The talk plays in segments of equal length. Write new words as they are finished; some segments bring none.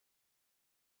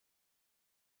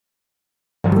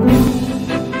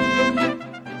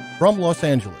From Los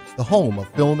Angeles, the home of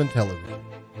film and television,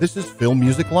 this is Film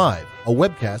Music Live, a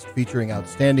webcast featuring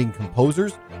outstanding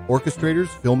composers, orchestrators,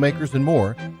 filmmakers, and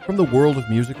more from the world of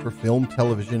music for film,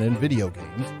 television, and video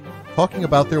games, talking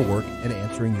about their work and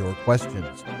answering your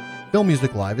questions. Film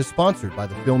Music Live is sponsored by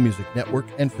the Film Music Network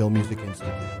and Film Music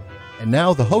Institute. And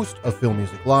now the host of Film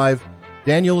Music Live,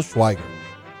 Daniel Schweiger.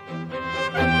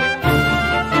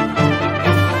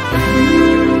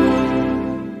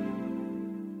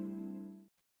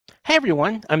 Hey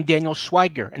everyone, I'm Daniel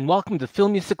Schweiger, and welcome to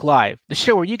Film Music Live, the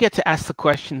show where you get to ask the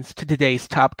questions to today's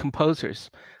top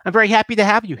composers. I'm very happy to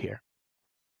have you here.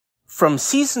 From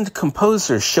seasoned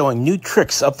composers showing new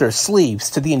tricks up their sleeves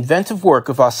to the inventive work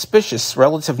of auspicious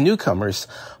relative newcomers,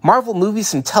 Marvel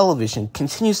movies and television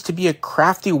continues to be a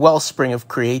crafty wellspring of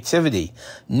creativity,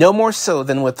 no more so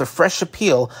than with the fresh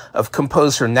appeal of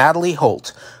composer NATALIE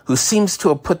HOLT, who seems to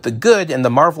have put the good in the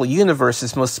Marvel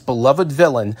Universe's most beloved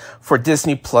villain for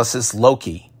Disney Plus's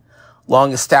Loki.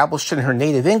 Long established in her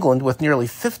native England with nearly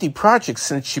 50 projects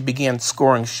since she began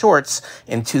scoring shorts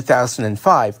in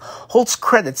 2005, Holt's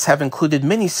credits have included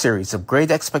miniseries of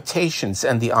Great Expectations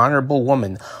and The Honorable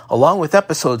Woman, along with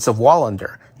episodes of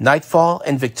Wallander, Nightfall,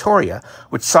 and Victoria,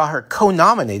 which saw her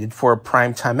co-nominated for a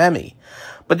Primetime Emmy.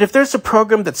 But if there's a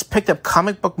program that's picked up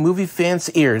comic book movie fans'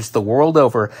 ears the world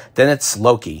over, then it's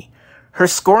Loki. Her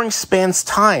scoring spans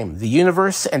time, the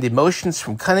universe, and emotions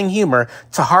from cunning humor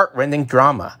to heart-rending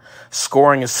drama.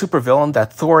 Scoring a supervillain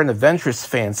that Thor and Avengers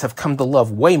fans have come to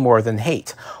love way more than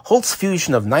hate, Holt's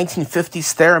fusion of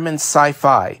 1950s theremin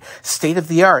sci-fi,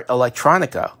 state-of-the-art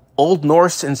electronica, Old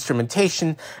Norse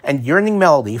instrumentation, and yearning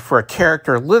melody for a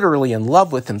character literally in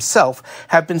love with himself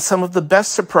have been some of the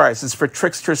best surprises for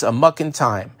tricksters amuck in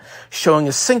time, showing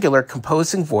a singular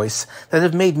composing voice that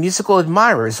have made musical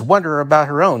admirers wonder about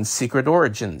her own secret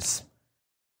origins.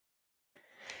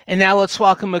 And now let's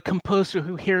welcome a composer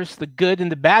who hears the good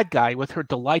and the bad guy with her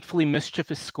delightfully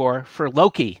mischievous score for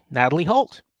Loki, NATALIE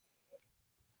HOLT.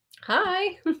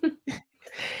 Hi.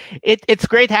 It's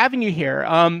great having you here.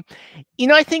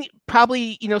 I think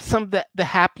probably, some of the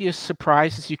happiest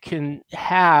surprises you can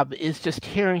have is just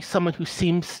hearing someone who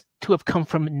seems to have come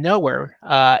from nowhere.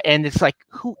 And it's like,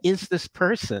 who is this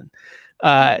person?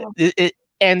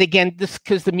 And again, this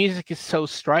because the music is so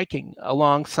striking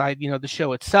alongside, the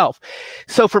show itself.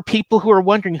 So for people who are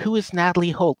wondering, who is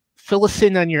NATALIE HOLT? Fill us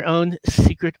in on your own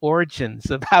secret origins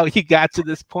of how you got to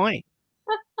this point.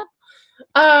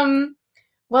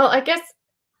 Well, I guess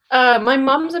my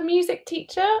mum's a music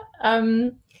teacher,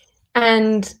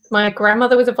 and my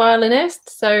grandmother was a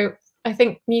violinist. So I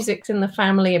think music's in the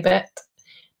family a bit.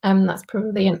 That's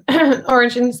probably an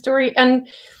origin story. And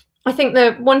I think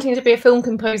the wanting to be a film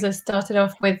composer started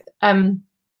off with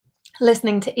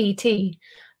listening to E.T.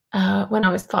 When I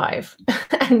was 5,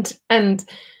 and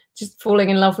just falling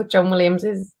in love with John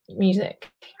Williams's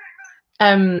music,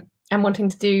 and wanting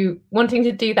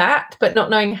to do that, but not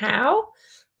knowing how.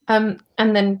 And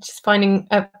then just finding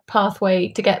a pathway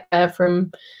to get there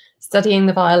from studying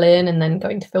the violin and then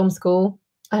going to film school,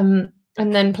 and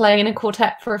then playing in a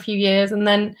quartet for a few years, and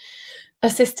then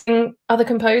assisting other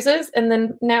composers, and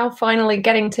then now finally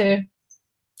getting to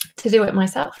do it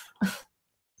myself.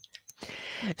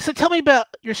 So tell me about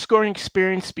your scoring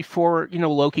experience before,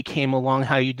 Loki came along,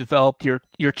 how you developed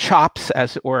your chops,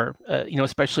 as it were,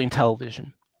 especially in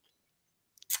television.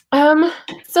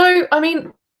 So, I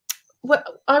mean,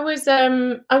 I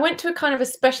went to a kind of a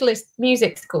specialist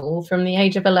music school from the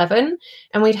age of 11,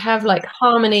 and we'd have like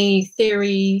harmony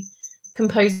theory,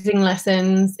 composing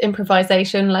lessons,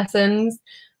 improvisation lessons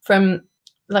from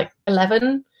like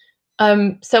 11.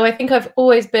 So I think I've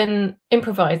always been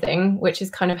improvising, which is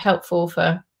kind of helpful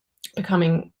for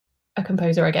becoming a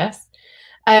composer, I guess.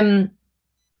 And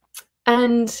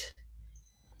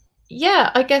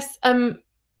yeah, I guess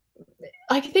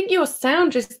I think your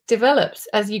sound just develops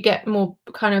as you get more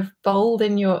kind of bold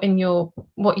in your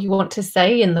what you want to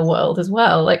say in the world as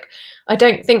well. Like I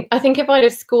think if I'd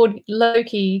have scored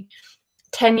Loki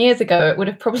 10 years ago, it would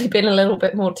have probably been a little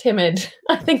bit more timid.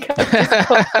 I think I've kind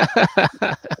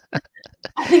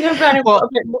of got a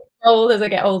bit more bold as I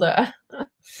get older.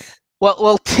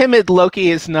 Well, timid Loki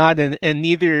is not, and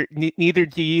neither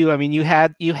do you. I mean, you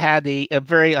had a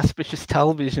very auspicious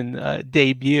television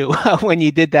debut when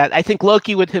you did that. I think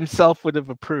Loki would have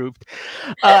approved.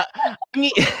 I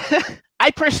mean, I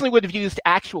personally would have used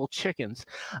actual chickens,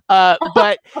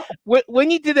 but when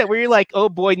you did that, were you like, oh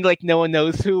boy, like no one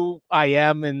knows who I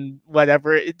am and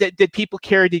whatever? Did people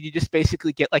care? Did you just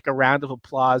basically get like a round of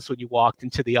applause when you walked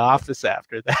into the office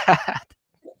after that?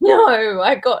 No,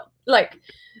 I got like.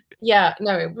 Yeah,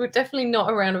 no, we're definitely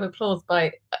not a round of applause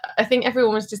by I think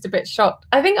everyone was just a bit shocked.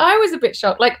 I think I was a bit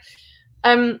shocked. Like,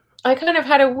 I kind of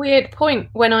had a weird point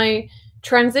when I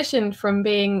transitioned from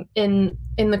being in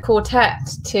the quartet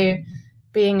to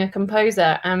being a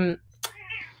composer.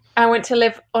 I went to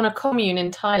live on a commune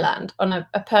in Thailand, on a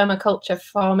permaculture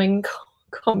farming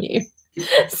commune.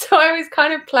 So I was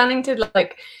kind of planning to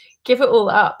like give it all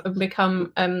up and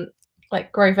become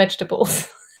like grow vegetables.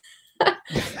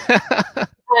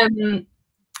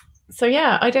 So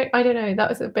yeah, I don't know. That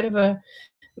was a bit of a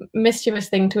mischievous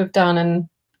thing to have done, and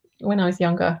when I was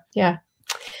younger, yeah,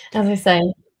 as I say.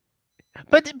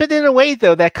 But in a way,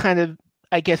 though, that kind of,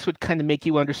 I guess, would kind of make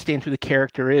you understand who the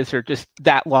character is, or just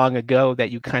that long ago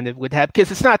that you kind of would have, because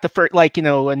it's not the first, like, you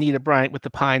know, Anita Bryant with the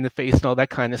pie in the face and all that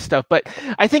kind of stuff. But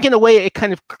I think in a way it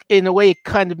kind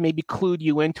of maybe clued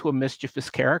you into a mischievous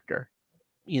character,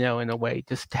 you know, in a way,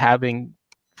 just having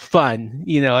fun,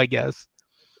 you know, I guess.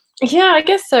 Yeah, I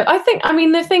guess so. I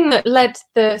mean, the thing that led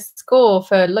the score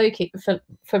for Loki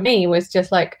for me was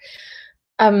just like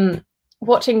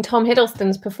watching Tom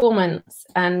Hiddleston's performance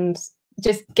and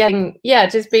just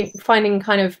finding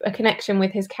kind of a connection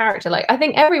with his character. Like, I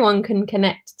think everyone can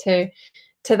connect to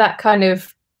that kind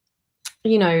of,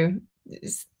 you know,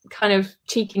 kind of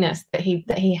cheekiness that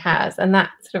he has, and that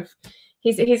sort of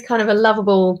he's kind of a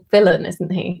lovable villain,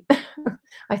 isn't he?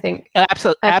 I think.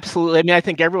 Absolutely. I mean, I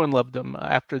think everyone loved him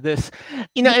after this.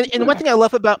 You know, and one thing I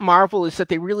love about Marvel is that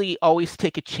they really always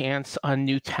take a chance on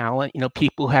new talent, you know,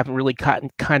 people who haven't really gotten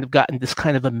this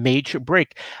kind of a major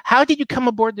break. How did you come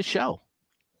aboard the show?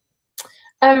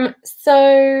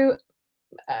 So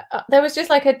there was just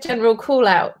like a general call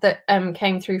out that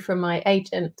came through from my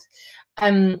agent.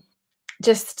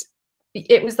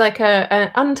 It was like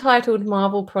an untitled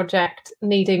Marvel project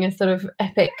needing a sort of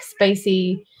epic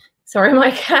spacey. Sorry,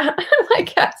 my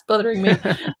cat's bothering me.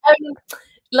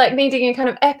 Like needing a kind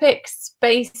of epic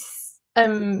space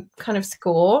kind of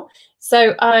score.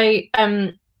 So I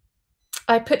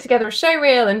put together a show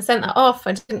reel and sent that off.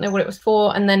 I didn't know what it was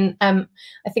for, and then I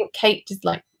think Kate just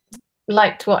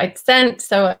liked what I'd sent.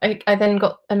 So I then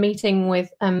got a meeting with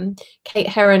Kate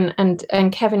Herron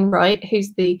and Kevin Wright,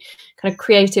 who's the kind of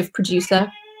creative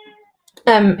producer.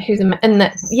 So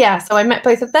I met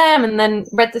both of them and then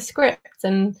read the script,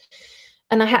 and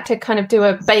I had to kind of do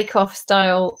a bake-off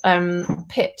style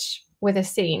pitch with a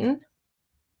scene,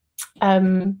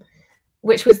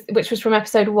 which was from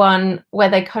episode 1, where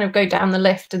they kind of go down the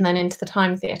lift and then into the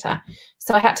Time Theatre.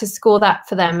 So I had to score that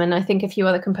for them, and I think a few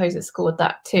other composers scored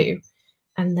that too.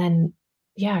 And then,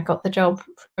 yeah, I got the job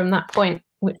from that point,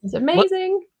 which was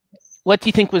amazing. What do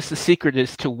you think was the secret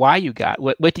as to why you got?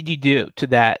 What did you do to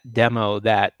that demo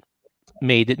that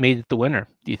made it the winner,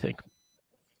 do you think?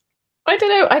 I don't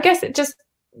know. I guess it just,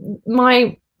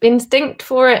 my instinct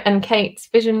for it and Kate's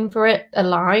vision for it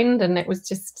aligned, and it was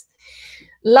just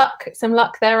some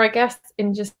luck there, I guess,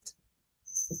 in just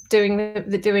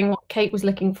doing what Kate was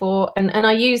looking for. And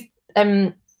I used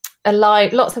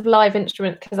lots of live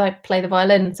instruments because I play the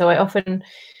violin, so I often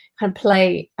kind of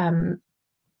play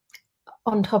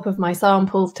on top of my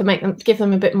samples to give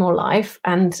them a bit more life.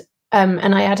 And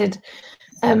I added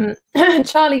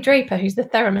Charlie Draper, who's the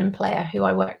theremin player who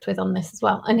I worked with on this as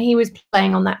well, and he was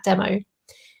playing on that demo.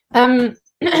 And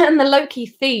the Loki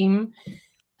theme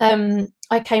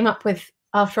I came up with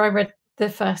after I read the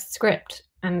first script,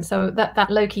 and so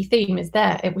that Loki theme is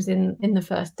there. It was in the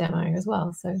first demo as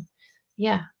well. So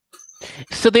yeah.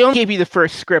 So they only gave you the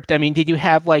first script. I mean, did you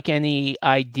have like any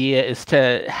idea as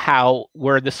to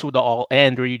where this would all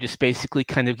end, or you just basically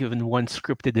kind of given one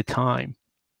script at a time?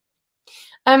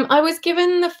 I was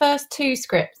given the first 2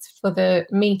 scripts for the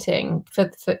meeting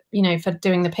for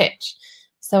doing the pitch.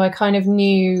 So I kind of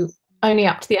knew only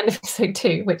up to the end of episode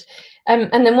 2, which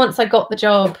and then once I got the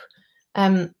job,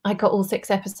 I got all 6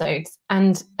 episodes,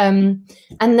 and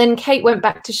then Kate went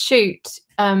back to shoot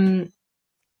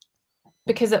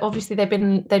because obviously they'd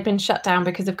been shut down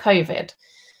because of COVID.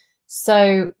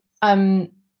 So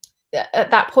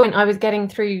at that point, I was getting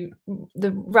through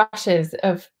the rushes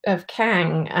of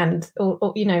Kang and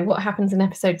you know what happens in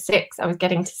episode 6. I was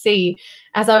getting to see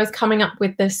as I was coming up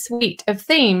with the suite of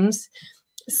themes.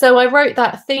 So I wrote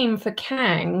that theme for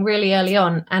Kang really early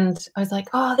on, and I was like,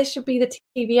 oh, this should be the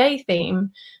TVA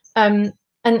theme. And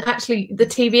actually, the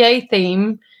TVA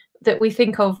theme that we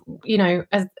think of, you know,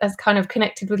 as kind of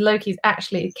connected with Loki is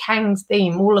actually Kang's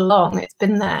theme all along. It's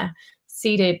been there,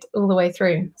 seeded all the way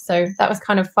through. So that was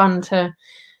kind of fun to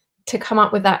come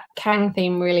up with that Kang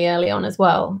theme really early on as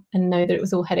well, and know that it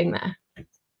was all heading there.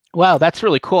 Wow, that's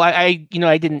really cool. I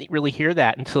didn't really hear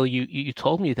that until you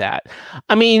told me that.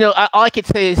 I mean, all I could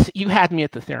say is you had me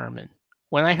at the theremin.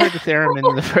 When I heard the theremin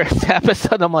in the first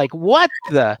episode, I'm like, what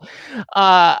the?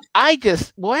 How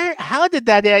did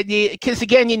that idea? Because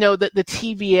again, you know, the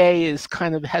TVA is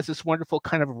has this wonderful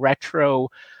kind of retro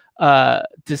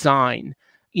design,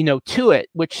 you know, to it,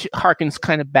 which harkens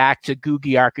kind of back to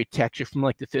Googie architecture from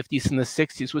like the 50s and the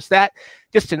 60s. Was that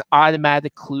just an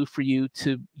automatic clue for you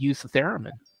to use the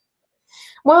theremin?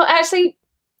 Well, actually,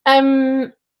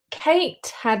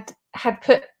 Kate had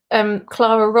put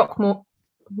Clara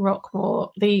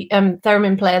Rockmore, the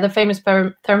theremin player, the famous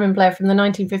theremin player from the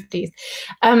 1950s,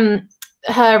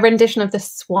 her rendition of the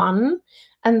Swan,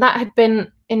 and that had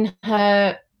been in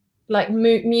her like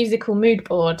musical mood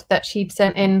board that she'd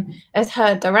sent in as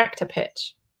her director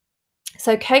pitch.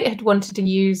 So Kate had wanted to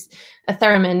use a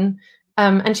theremin,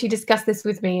 and she discussed this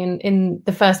with me in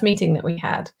the first meeting that we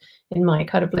had in my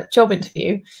kind of like job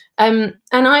interview. And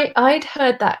I'd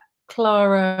heard that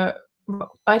Clara,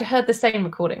 I'd heard the same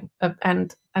recording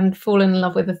and fallen in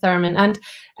love with the theremin,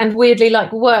 and weirdly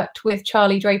like worked with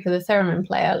Charlie Draper, the theremin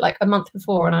player, like a month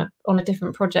before on a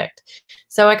different project.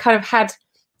 So I kind of had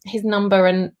his number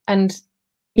and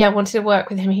yeah, wanted to work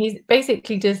with him. He's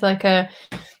basically just like a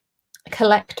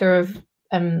collector of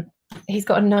he's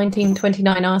got a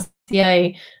 1929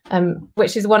 RCA,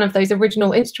 which is one of those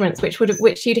original instruments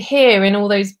which you'd hear in all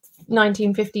those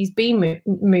 1950s B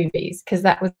movies, because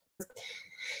that was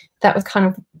kind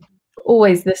of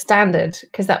always the standard,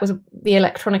 because that was the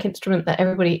electronic instrument that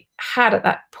everybody had at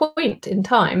that point in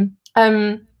time.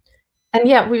 And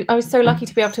yeah, I was so lucky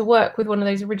to be able to work with one of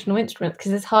those original instruments,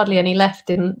 because there's hardly any left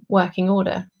in working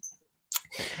order.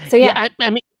 So yeah, I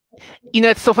mean, you know,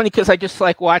 it's so funny because I just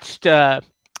like watched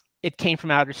It Came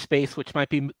from Outer Space, which might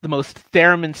be the most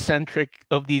theremin-centric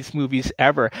of these movies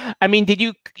ever. I mean, did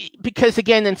you, because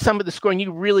again, in some of the scoring,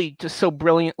 you really just so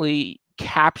brilliantly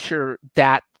capture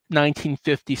that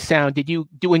 1950 sound. Did you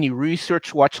do any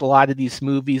research, watch a lot of these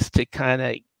movies to kind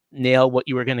of nail what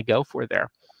you were going to go for there?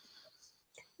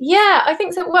 Yeah, I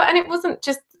think so. Well, and it wasn't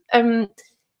just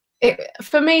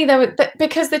for me though,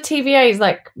 because the TVA is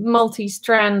like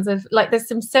multi-strands of, like, there's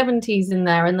some 70s in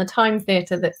there, and the Time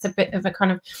Theatre that's a bit of a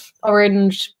kind of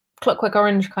orange, Clockwork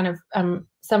Orange kind of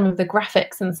some of the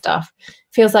graphics and stuff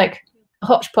feels like a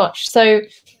hodgepodge. So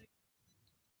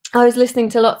I was listening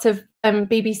to lots of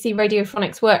BBC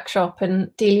Radiophonics Workshop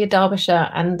and Delia Derbyshire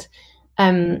and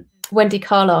Wendy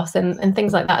Carlos and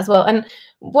things like that as well. And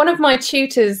one of my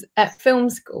tutors at film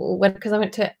school, because I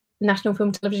went to National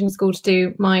Film Television School to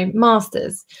do my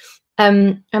master's,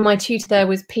 and my tutor there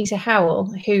was Peter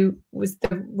Howell, who was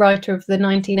the writer of the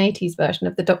 1980s version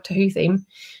of the Doctor Who theme.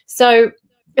 So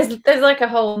there's like a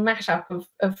whole mashup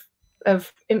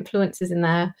of influences in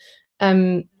there.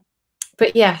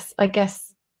 But yes, I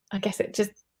guess it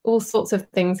just all sorts of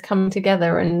things coming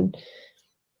together and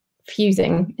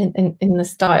fusing in the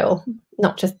style,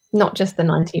 not just the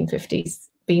 1950s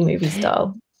B movie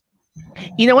style.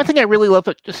 You know, one thing I really love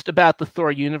just about the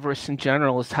Thor universe in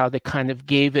general is how they kind of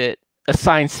gave it a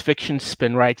science fiction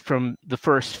spin, right, from the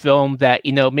first film, that,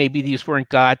 you know, maybe these weren't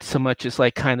gods so much as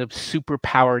like kind of super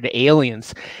powered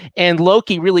aliens. And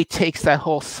Loki really takes that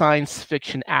whole science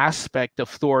fiction aspect of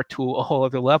Thor to a whole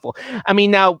other level. I mean,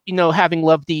 now, you know, having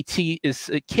loved E.T. as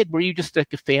a kid, were you just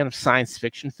like a fan of science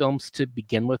fiction films to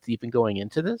begin with, even going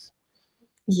into this?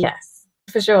 Yes,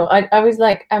 for sure. I was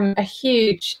like a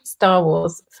huge Star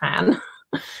Wars fan.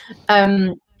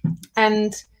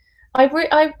 And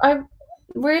I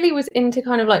really was into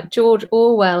kind of like George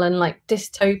Orwell and like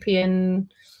dystopian,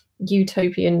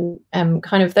 utopian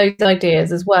kind of those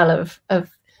ideas as well of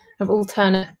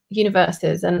alternate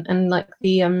universes and like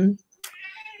the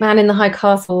Man in the High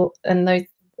Castle and those,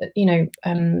 you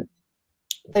know,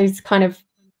 those kind of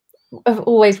have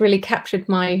always really captured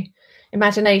my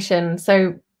imagination.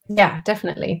 So yeah,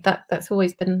 definitely that's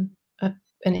always been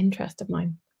an interest of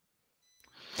mine.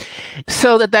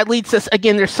 So that leads us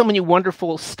again. There's so many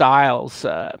wonderful styles,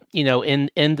 you know, in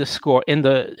the score in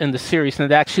the series,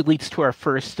 and it actually leads to our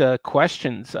first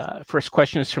questions. First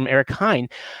question is from Eric Hine,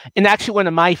 and actually one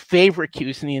of my favorite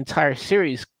cues in the entire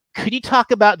series. Could you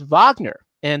talk about Wagner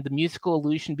and the musical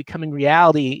illusion becoming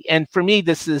reality? And for me,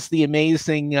 this is the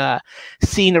amazing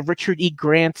scene of Richard E.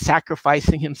 Grant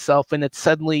sacrificing himself, and it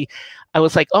suddenly, I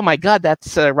was like, oh my God,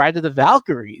 that's Ride of the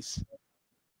Valkyries.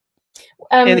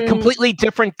 And a completely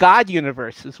different God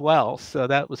universe as well. So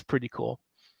that was pretty cool.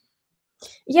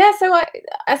 Yeah, so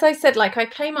as I said, like I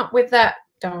came up with that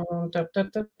the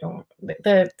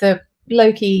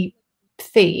Loki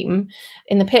theme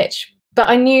in the pitch, but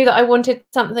I knew that I wanted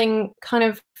something kind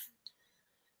of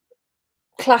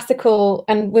classical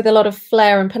and with a lot of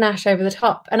flair and panache over the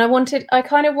top. And I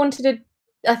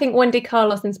think Wendy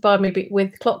Carlos inspired me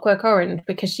with Clockwork Orange,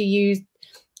 because she used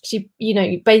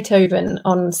Beethoven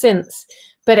on synths,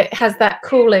 but it has that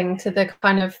calling to the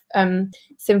kind of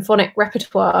symphonic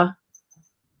repertoire,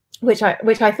 which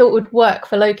I thought would work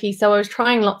for Loki. So I was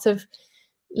trying lots of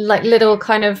like little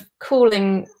kind of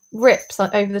calling rips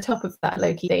over the top of that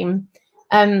Loki theme.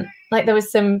 Like there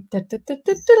was some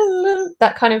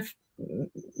that kind of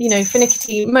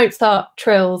finicky Mozart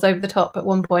trills over the top at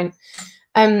one point.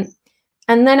 And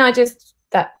then I just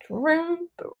that from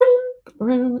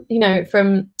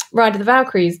Ride of the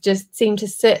Valkyries just seemed to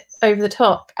sit over the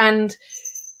top and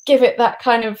give it that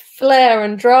kind of flair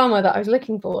and drama that I was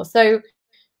looking for. So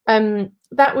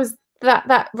that was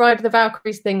that Ride of the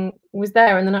Valkyries thing was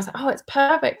there, and then I was like, oh, it's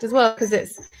perfect as well because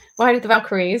it's Ride of the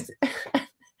Valkyries.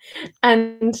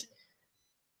 and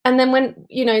then when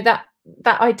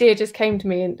that idea just came to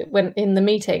me when in the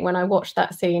meeting when I watched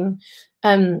that scene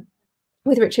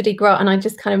with Richard E. Grant, and I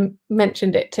just kind of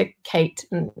mentioned it to Kate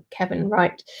and Kevin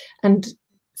Wright and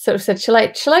sort of said, shall I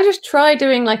just try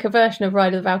doing like a version of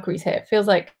Ride of the Valkyries here? It feels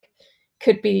like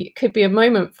could be a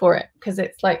moment for it, because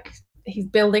it's like he's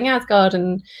building Asgard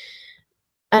and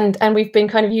we've been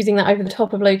kind of using that over the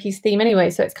top of Loki's theme anyway,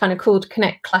 so it's kind of cool to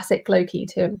connect classic Loki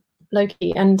to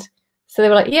Loki. And so they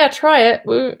were like, yeah, try it,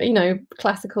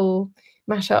 classical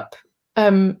mashup.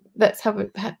 Let's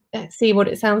see what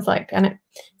it sounds like, and it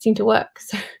seemed to work.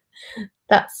 So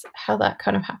that's how that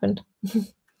kind of happened.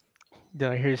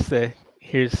 No,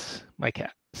 here's my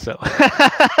cat. So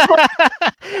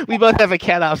we both have a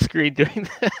cat off screen doing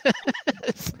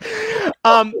this. Get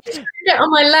on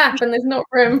my lap, and there's not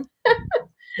room.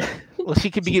 Well,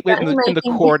 she could be in the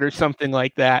court or something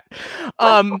like that.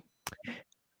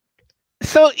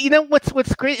 So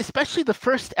what's great, especially the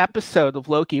first episode of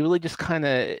Loki, really just kind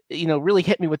of really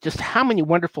hit me with just how many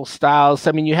wonderful styles.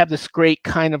 I mean, you have this great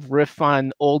kind of riff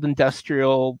on old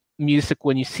industrial music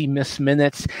when you see Miss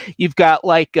Minutes. You've got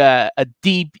like the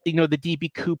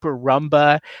DB Cooper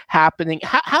rumba happening.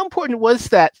 How important was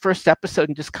that first episode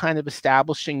in just kind of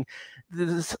establishing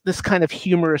this kind of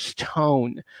humorous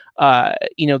tone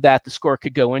that the score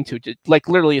could go into, like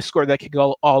literally a score that could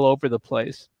go all over the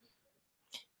place?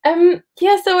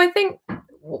 So I think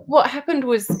what happened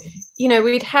was,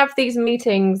 we'd have these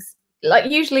meetings, like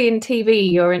usually in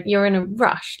TV, you're in a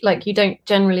rush, like you don't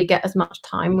generally get as much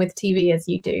time with TV as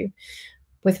you do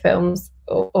with films,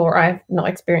 or I've not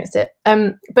experienced it.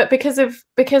 But because of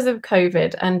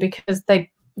COVID, and because the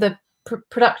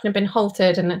production had been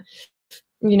halted, and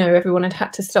everyone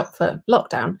had to stop for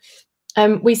lockdown,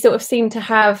 we sort of seemed to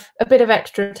have a bit of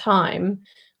extra time,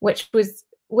 which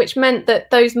meant that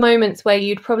those moments where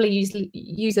you'd probably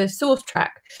use a source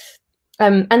track,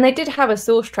 and they did have a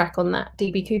source track on that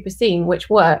DB Cooper scene, which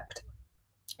worked,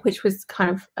 which was kind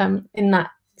of in that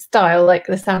style, like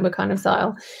the samba kind of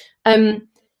style.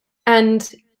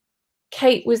 And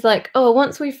Kate was like, oh,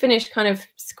 once we've finished kind of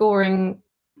scoring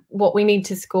what we need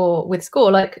to score with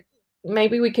score, like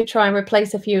maybe we could try and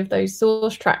replace a few of those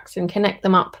source tracks and connect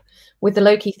them up with the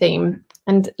Loki theme,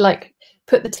 and like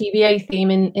put the TVA theme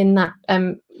in that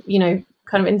kind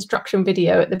of instruction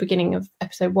video at the beginning of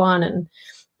episode 1, and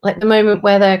like the moment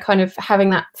where they're kind of having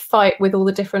that fight with all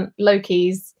the different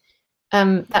Lokis,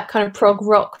 that kind of prog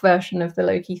rock version of the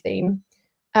Loki theme,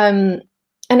 and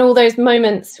all those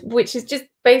moments, which is just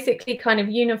basically kind of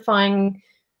unifying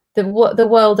the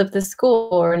world of the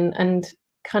score and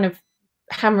kind of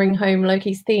hammering home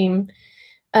Loki's theme,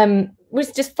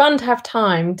 was just fun to have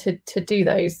time to do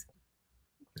those.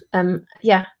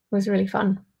 It was really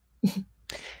fun.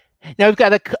 Now we've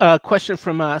got a question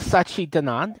from Sachi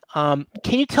Danan.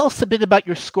 Can you tell us a bit about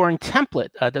your scoring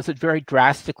template? Does it vary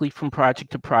drastically from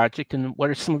project to project, and what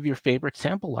are some of your favorite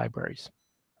sample libraries?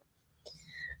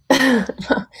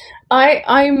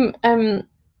 I'm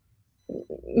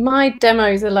my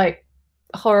demos are like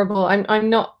horrible. I'm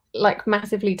not like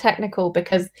massively technical,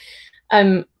 because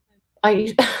I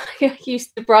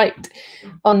used to write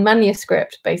on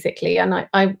manuscript basically, and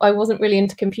I wasn't really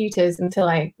into computers until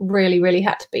I really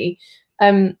had to be.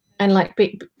 And like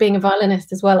being a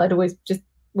violinist as well, I'd always just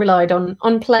relied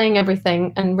on playing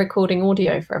everything and recording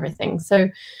audio for everything. So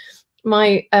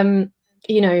my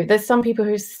there's some people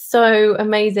who are so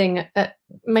amazing at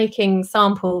making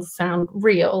samples sound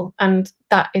real, and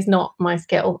that is not my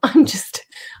skill.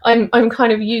 I'm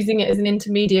kind of using it as an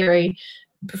intermediary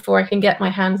before I can get my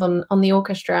hands on the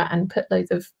orchestra and put loads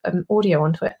of audio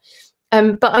onto it.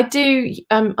 But I do,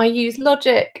 I use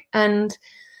Logic, and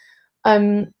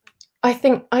I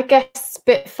guess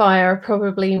Spitfire are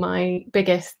probably my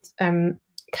biggest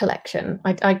collection.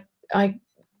 I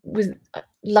was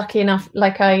lucky enough,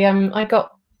 like I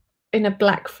got in a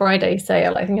Black Friday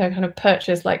sale, I think I kind of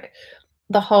purchased like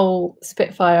the whole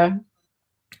Spitfire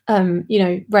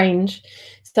range.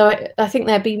 So I think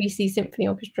their BBC Symphony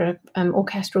Orchestra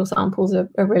orchestral samples are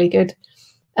really good.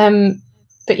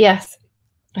 But yes,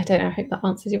 I don't know. I hope that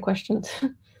answers your question.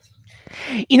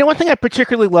 One thing I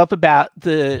particularly love about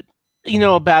the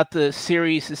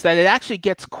series is that it actually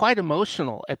gets quite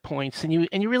emotional at points, and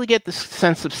you really get this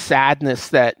sense of sadness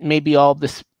that maybe all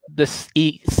this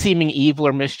seeming evil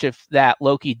or mischief that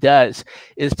Loki does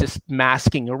is just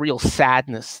masking a real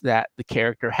sadness that the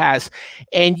character has.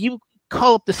 And you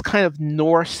call up this kind of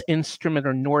Norse instrument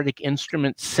or Nordic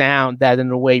instrument sound that in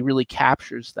a way really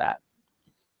captures that.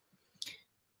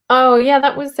 Oh yeah,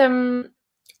 I was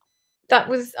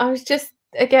just,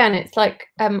 again, it's like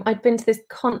I'd been to this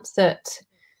concert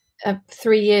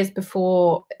 3 years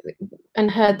before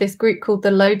and heard this group called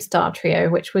the Lodestar Trio,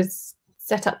 which was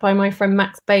set up by my friend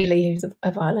Max Bailey, who's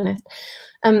a violinist,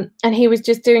 and he was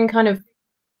just doing kind of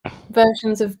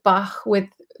versions of Bach with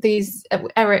these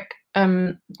Eric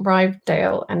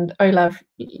Rivdale and Olav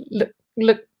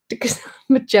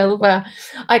Majelva.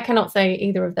 I cannot say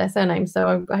either of their surnames,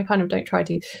 so I kind of don't try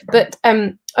to. But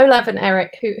Olav and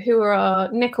Eric, who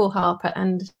are nickel harper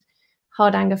and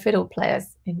hardanger fiddle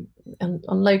players on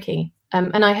Loki,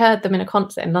 and I heard them in a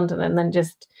concert in London, and then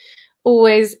just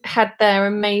always had their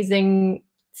amazing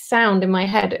sound in my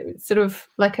head. It was sort of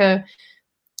like a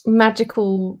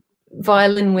magical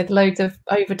violin with loads of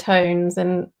overtones,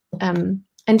 and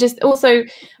just also,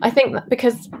 I think that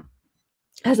because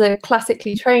as a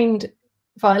classically trained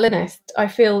violinist, I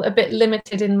feel a bit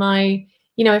limited in my,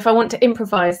 if I want to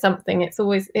improvise something, it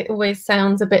always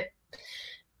sounds a bit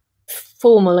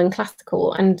formal and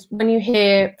classical. And when you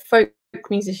hear folk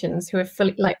musicians who are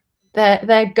fully like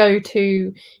their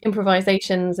go-to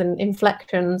improvisations and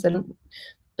inflections, and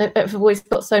have always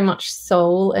got so much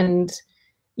soul, and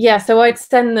yeah, so I'd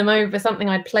send them over something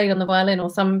I'd played on the violin or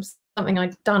something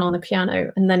I'd done on the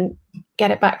piano, and then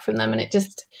get it back from them, and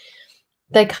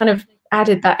they kind of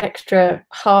added that extra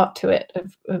heart to it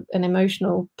of an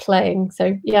emotional playing.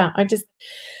 So yeah,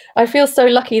 I feel so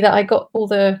lucky that I got all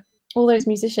those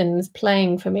musicians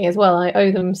playing for me as well. I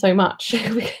owe them so much.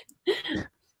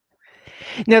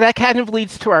 Now that kind of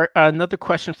leads to our another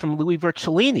question from Louis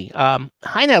Virtullini.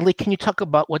 Hi, Natalie. Can you talk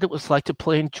about what it was like to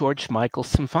play in George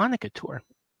Michael's Symphonica tour?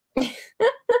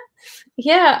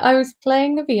 Yeah, I was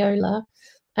playing the viola,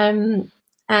 and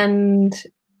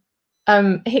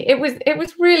it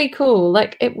was really cool.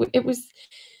 Like it was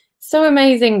so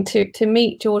amazing to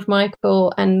meet George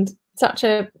Michael, and such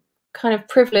a kind of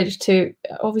privilege to,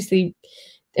 obviously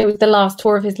it was the last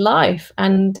tour of his life,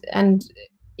 and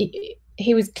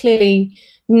he was clearly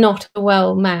not a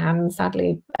well man,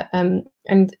 sadly, and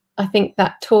I think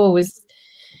that tour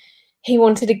he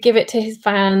wanted to give it to his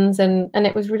fans, and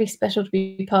it was really special to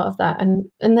be part of that, and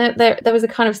there was a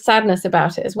kind of sadness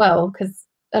about it as well, because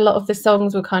a lot of the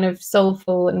songs were kind of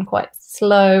soulful and quite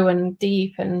slow and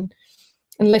deep, and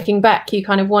looking back, you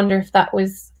kind of wonder if that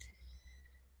was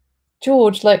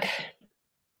George, like,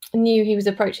 knew he was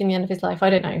approaching the end of his life. I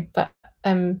don't know, but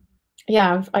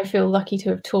yeah, I feel lucky to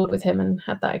have toured with him and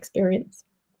had that experience.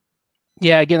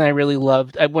 Yeah, again, I really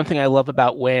loved. One thing I love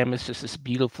about Wham is just this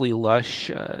beautifully lush,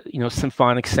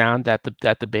 symphonic sound that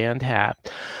the band had.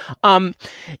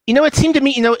 It seemed to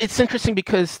me, it's interesting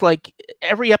because like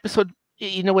every episode,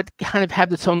 it kind of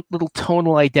had its own little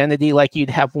tonal identity. Like you'd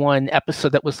have one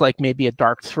episode that was like maybe a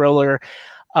dark thriller,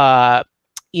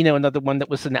 another one that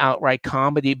was an outright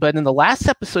comedy. But in the last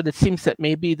episode, it seems that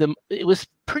maybe it was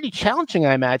pretty challenging,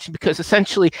 I imagine, because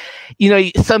essentially,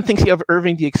 some things you have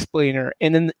Irving the Explainer,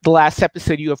 and in the last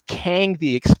episode you have Kang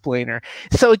the Explainer.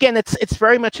 So again, it's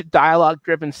very much a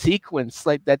dialogue-driven sequence,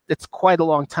 like that. It's quite a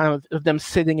long time of them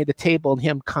sitting at a table and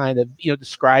him kind of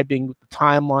describing the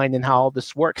timeline and how all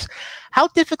this works. How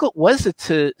difficult was it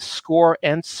to score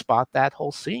and spot that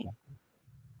whole scene?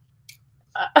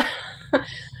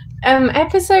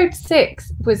 Episode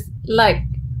 6 was like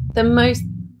the most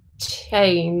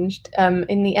changed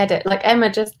in the edit. Like Emma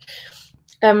just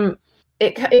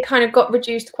it kind of got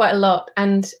reduced quite a lot,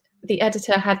 and the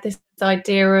editor had this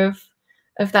idea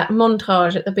of that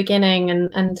montage at the beginning,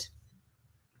 and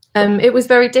it was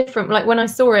very different. Like when I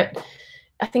saw it,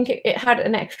 I think it had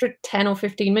an extra 10 or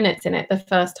 15 minutes in it the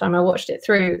first time I watched it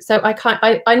through. So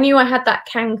I knew I had that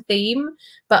Kang theme,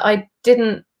 but I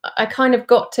kind of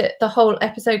got to the whole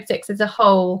episode 6 as a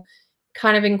whole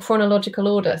kind of in chronological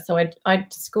order. So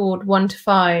I'd scored 1 to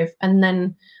 5, and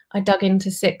then I dug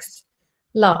into 6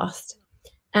 last.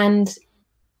 And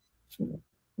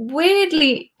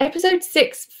weirdly, episode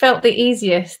 6 felt the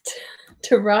easiest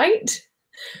to write.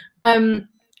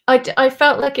 I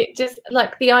felt like it just,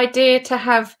 like the idea to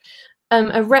have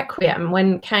a requiem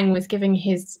when Kang was giving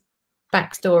his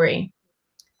backstory.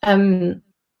 you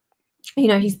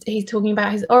know, he's talking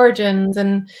about his origins,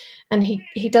 and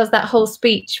he does that whole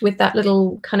speech with that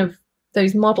little kind of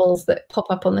those models that pop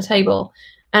up on the table.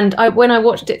 And when I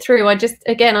watched it through, I just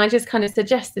kind of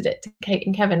suggested it to Kate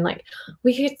and Kevin, like,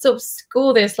 we could sort of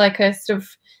score this like a sort of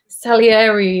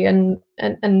Salieri and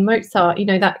Mozart, you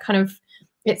know, that kind of,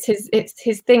 it's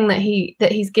his thing that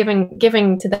he's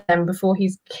giving to them before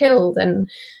he's killed. And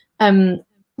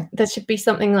there should be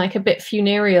something like a bit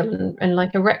funereal and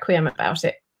like a requiem about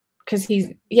it, because he's,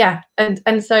 yeah.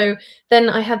 And so then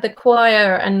I had the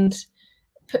choir and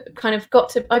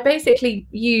I basically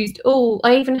used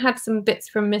I even had some bits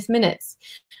from Miss Minutes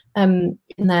in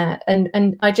there,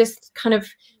 and I just kind of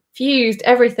fused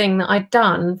everything that I'd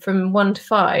done from 1 to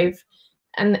 5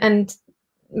 and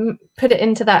put it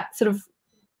into that sort of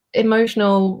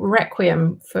emotional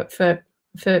requiem for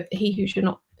he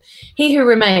who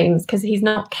remains, because he's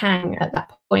not Kang at that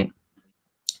point.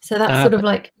 So that's sort of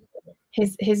like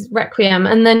his requiem.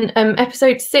 And then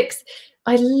episode 6,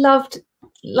 I loved,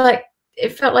 like,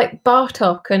 it felt like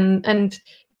Bartok, and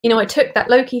you know, I took that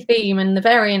Loki theme and the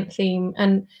variant theme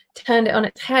and turned it on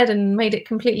its head and made it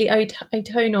completely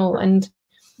atonal. And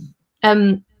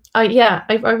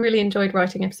I really enjoyed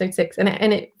writing episode 6,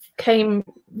 and it came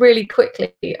really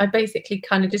quickly. I basically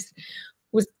kind of just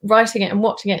was writing it and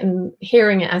watching it and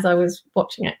hearing it as I was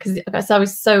watching it, because I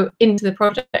was so into the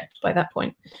project by that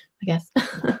point, I guess.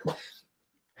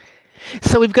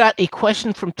 So we've got a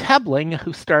question from Tebling,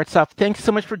 who starts off, thanks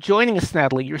so much for joining us,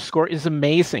 Natalie. Your score is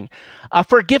amazing.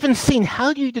 For a given scene,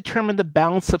 how do you determine the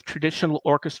balance of traditional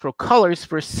orchestral colors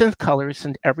versus synth colors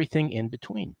and everything in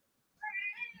between?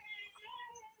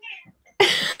 Oh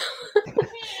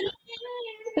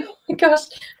my gosh,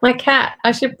 my cat.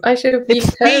 I should have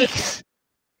used her.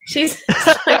 She's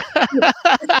like, I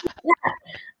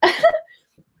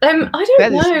don't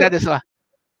know. That is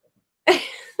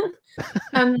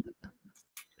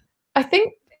I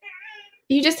think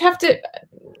you just have to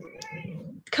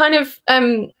kind of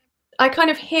I kind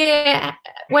of hear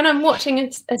when I'm watching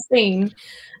a scene,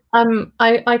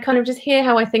 I kind of just hear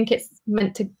how I think it's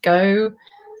meant to go,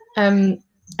 and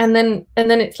then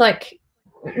it's like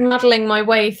muddling my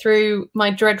way through my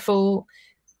dreadful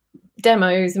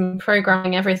demos and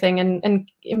programming everything and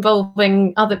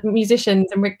involving other musicians,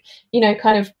 and you know,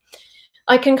 kind of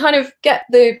I can kind of get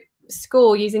the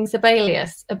score using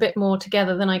Sibelius a bit more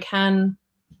together than I can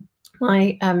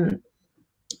my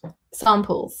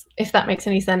samples, if that makes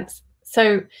any sense.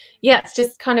 So yeah, it's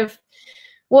just kind of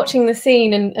watching the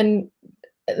scene and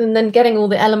then getting all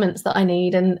the elements that I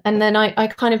need, and then I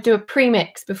kind of do a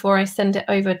pre-mix before I send it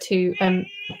over to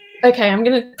okay, I'm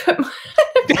gonna put my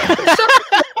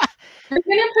I'm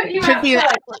gonna put you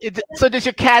outside. So does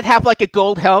your cat have like a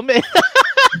gold helmet?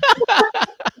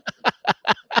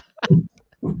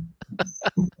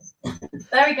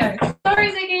 There we go.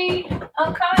 Sorry, Ziggy.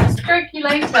 I'll come and stroke you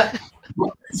later.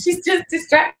 She's just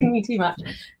distracting me too much.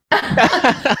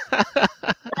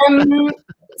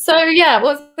 So yeah,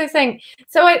 what was I saying?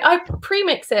 So I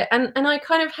pre-mix it, and I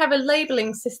kind of have a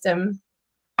labeling system.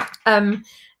 And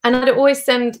I'd always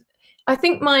send, I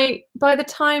think by the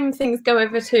time things go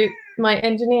over to my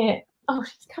engineer, oh,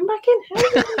 she's come back in.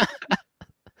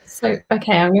 So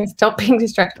okay, I'm going to stop being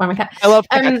distracted by my cat. I love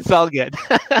cats. It's all good.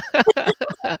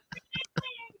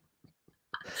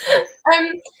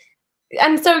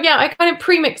 And so yeah, I kind of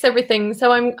pre-mix everything.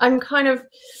 So I'm kind of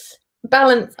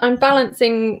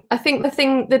balancing. I think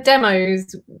the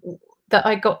demos that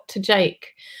I got to Jake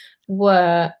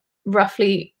were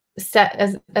roughly set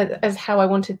as how I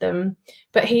wanted them.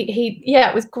 But he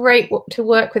it was great to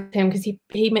work with him, because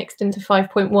he mixed into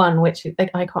 5.1, which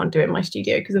I can't do in my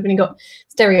studio because I've only got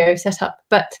stereo set up.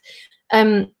 But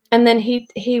and then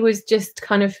he was just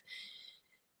kind of,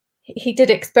 he did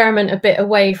experiment a bit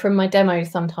away from my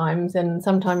demos sometimes, and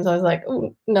sometimes I was like,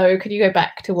 oh no, could you go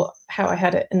back to how I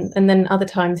had it? And then other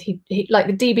times he like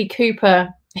the DB Cooper,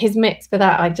 his mix for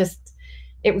that,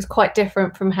 it was quite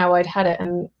different from how I'd had it,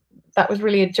 and that was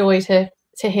really a joy to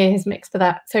hear his mix for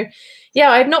that. So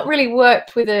yeah, I'd not really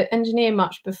worked with an engineer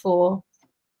much before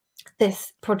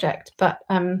this project, but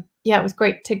yeah, it was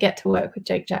great to get to work with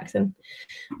Jake Jackson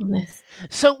on this.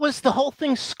 So was the whole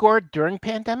thing scored during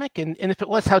pandemic? And if it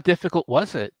was, how difficult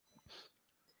was it?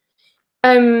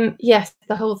 Yes,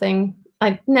 the whole thing.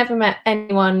 I'd never met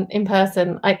anyone in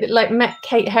person. I met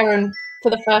Kate Herron for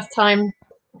the first time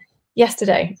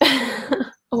yesterday.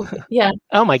 Oh, yeah.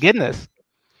 Oh my goodness.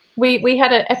 We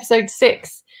had an episode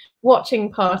 6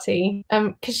 watching party,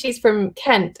 because she's from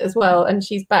Kent as well, and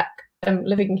she's back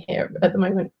living here at the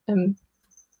moment.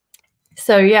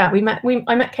 So yeah, I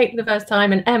met Kate for the first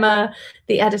time, and Emma,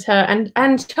 the editor,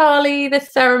 and Charlie, the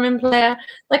theremin player.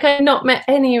 Like, I'd not met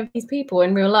any of these people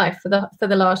in real life for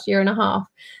the last year and a half.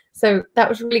 So that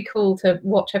was really cool to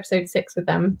watch episode 6 with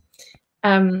them.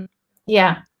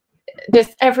 Yeah,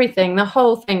 just everything, the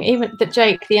whole thing, even that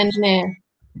Jake, the engineer,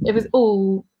 it was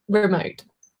all remote.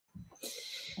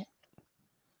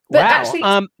 But wow. actually,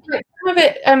 some of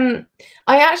it,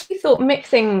 I actually thought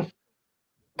mixing,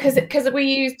 because we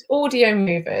used audio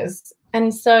movers,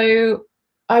 and so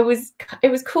it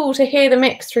was cool to hear the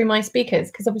mix through my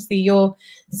speakers, because obviously you're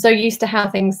so used to how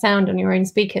things sound on your own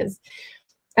speakers.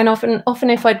 And often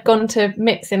if I'd gone to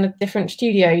mix in a different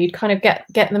studio, you'd kind of get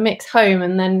the mix home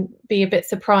and then be a bit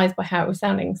surprised by how it was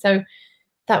sounding. So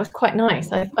that was quite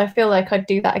nice. I feel like I'd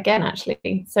do that again,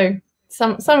 actually. So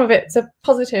some of it's a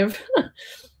positive.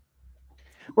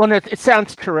 Well, it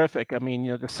sounds terrific. I mean,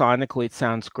 you know, sonically it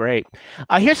sounds great.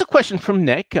 Here's a question from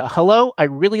Nick. Hello, I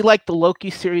really like the Loki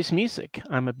series music.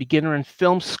 I'm a beginner in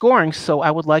film scoring, so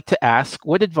I would like to ask,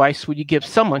 what advice would you give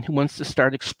someone who wants to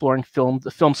start exploring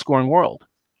the film scoring world?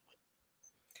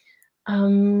 I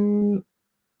don't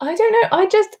know.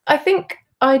 I think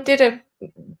I did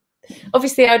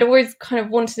obviously I'd always kind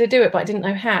of wanted to do it, but I didn't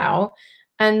know how.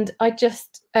 And I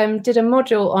just did a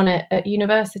module on it at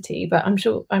university, but I'm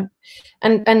sure I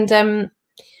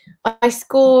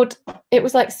scored. It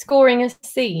was like scoring a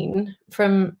scene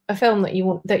from a film that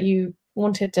you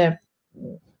wanted to,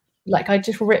 like, I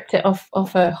just ripped it off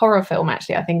a horror film.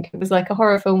 Actually, I think it was like a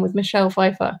horror film with Michelle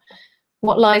Pfeiffer,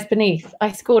 What Lies Beneath.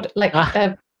 I scored like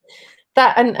that,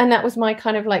 and that was my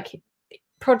kind of like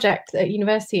project at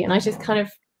university, and I just kind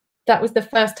of, that was the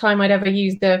first time I'd ever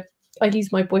used I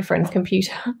used my boyfriend's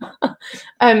computer.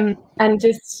 And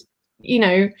just, you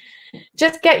know,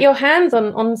 just get your hands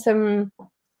on some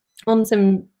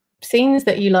scenes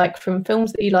that you like from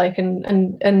films that you like,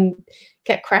 and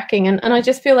get cracking. And I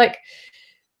just feel like,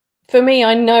 for me,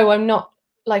 I know I'm not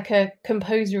like a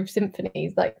composer of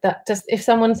symphonies like that. Just, if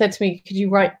someone said to me, could you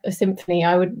write a symphony,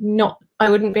 I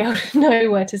wouldn't be able to know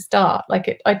where to start.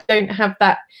 Like, I don't have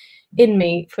that in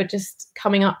me for just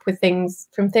coming up with things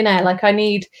from thin air. Like, I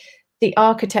need the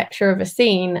architecture of a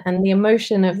scene and the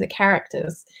emotion of the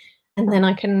characters, and then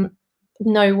I can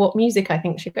know what music I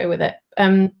think should go with it.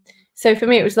 So for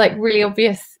me, it was like really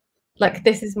obvious, like,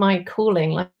 this is my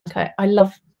calling. Like, I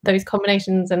love those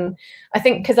combinations. And I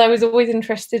think because I was always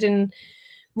interested in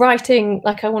writing,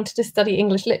 like, I wanted to study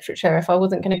English literature if I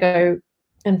wasn't going to go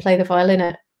and play the violin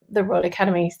at the Royal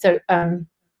Academy. So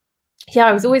yeah,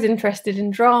 I was always interested in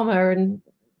drama and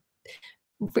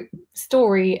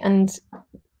story, and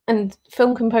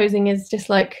film composing is just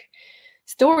like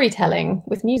storytelling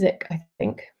with music, I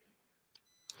think.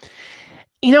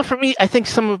 You know, for me, I think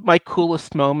some of my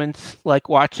coolest moments, like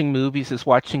watching movies, is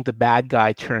watching the bad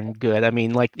guy turn good. I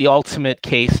mean, like the ultimate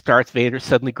case, Darth Vader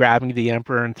suddenly grabbing the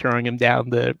Emperor and throwing him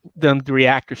down the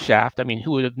reactor shaft. I mean,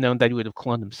 who would have known that he would have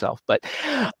cloned himself? But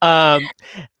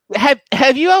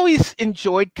have you always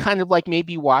enjoyed kind of like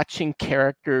maybe watching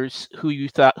characters who you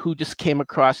thought, who just came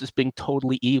across as being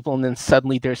totally evil, and then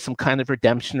suddenly there's some kind of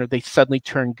redemption, or they suddenly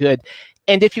turn good?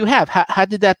 And if you have, how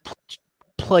did that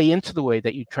play into the way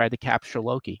that you tried to capture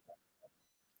Loki?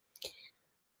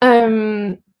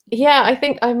 Yeah, I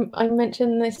think I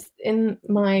mentioned this in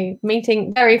my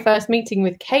very first meeting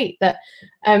with Kate, that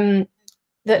that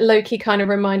Loki kind of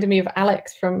reminded me of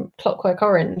Alex from Clockwork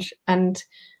Orange, and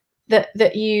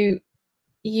that you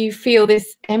feel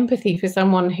this empathy for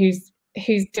someone who's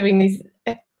doing these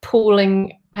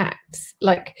appalling acts,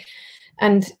 like,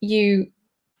 and you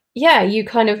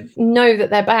kind of know that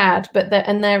they're bad, but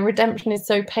their redemption is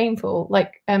so painful.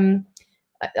 Like,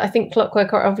 I think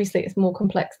Clockwork, obviously it's more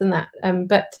complex than that,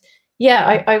 but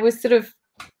yeah, I was sort of,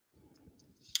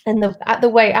 and the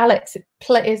way Alex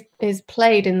is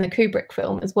played in the Kubrick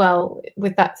film as well,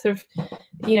 with that sort of,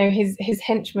 you know, his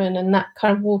henchman, and that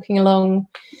kind of walking along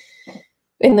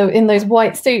in those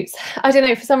white suits. I don't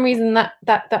know, for some reason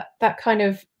that kind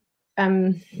of,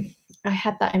 I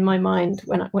had that in my mind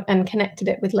and connected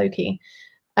it with Loki,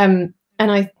 and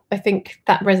I think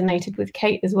that resonated with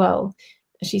Kate as well.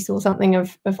 She saw something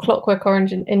of Clockwork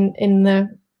Orange in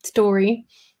the story.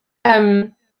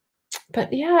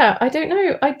 But yeah, I don't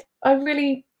know.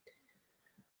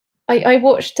 I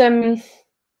watched A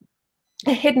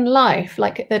Hidden Life,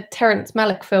 like the Terrence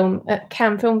Malick film, at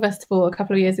Cannes Film Festival a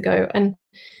couple of years ago, and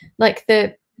like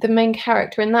the main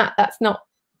character in that's not,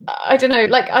 I don't know,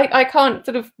 like I can't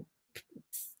sort of,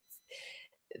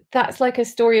 that's like a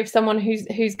story of someone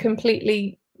who's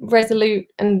completely resolute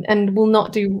and will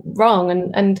not do wrong,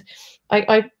 and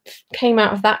I came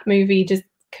out of that movie just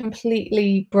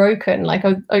completely broken. Like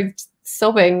I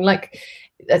sobbing. Like,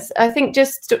 I think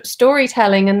just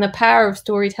storytelling and the power of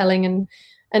storytelling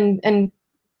and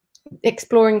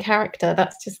exploring character.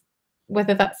 That's just,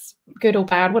 whether that's good or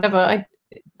bad, whatever.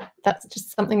 That's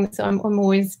just something that I'm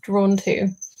always drawn to.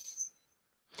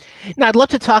 Now, I'd love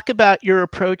to talk about your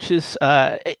approaches,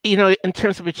 in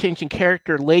terms of a changing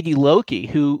character, Lady Loki,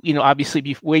 who,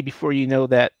 obviously way before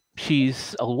that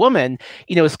she's a woman,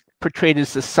 is portrayed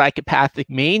as a psychopathic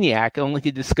maniac, only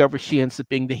to discover she ends up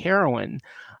being the heroine.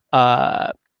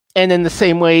 And in the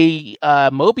same way,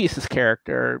 Mobius's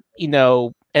character,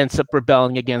 ends up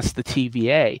rebelling against the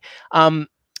TVA.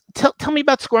 Tell me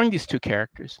about scoring these two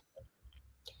characters.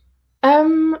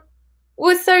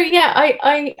 Well, so yeah,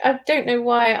 I don't know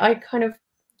why I kind of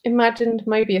imagined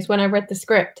Mobius when I read the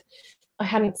script. I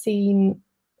hadn't seen,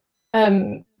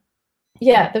 I don't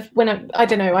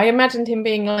know, I imagined him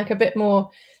being like a bit more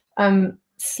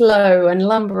slow and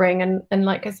lumbering and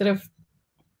like a sort of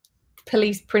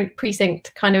police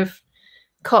precinct kind of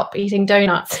cop eating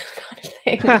donuts kind of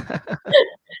thing.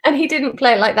 And he didn't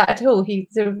play it like that at all. He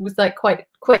sort of was like quite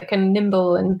quick and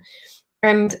nimble, and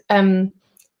him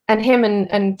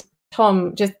and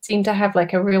Tom just seemed to have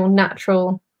like a real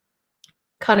natural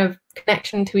kind of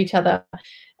connection to each other.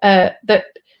 That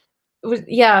was,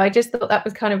 I just thought that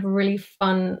was kind of a really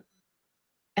fun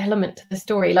element to the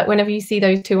story. Like, whenever you see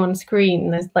those two on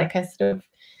screen, there's like a sort of,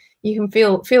 you can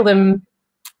feel them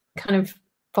kind of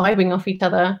vibing off each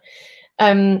other.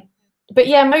 But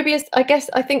yeah, Mobius, I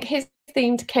think his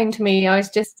theme came to me. I was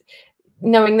just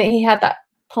knowing that he had that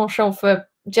penchant for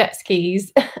jet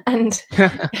skis and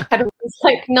had all these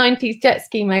like 90s jet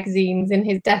ski magazines in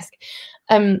his desk.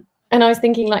 And I was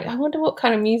thinking, like, I wonder what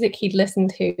kind of music he'd listen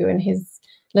to in his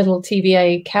little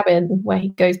TVA cabin where he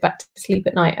goes back to sleep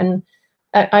at night. And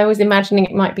I was imagining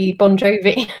it might be Bon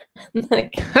Jovi,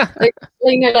 like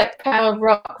power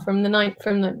rock from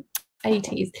the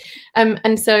 80s.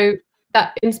 And so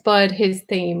that inspired his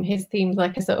theme. His theme's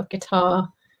like a sort of guitar,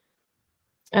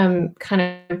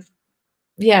 kind of,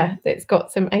 it's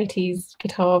got some 80s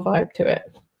guitar vibe to it.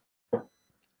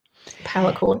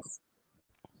 Power chords.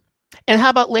 And how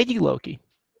about Lady Loki?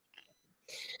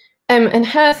 And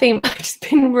her theme, I've just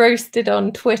been roasted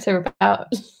on Twitter about.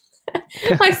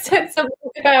 I said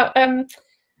something about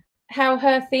how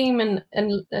her theme and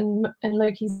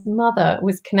Loki's mother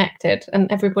was connected,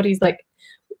 and everybody's like,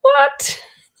 what?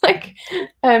 Like,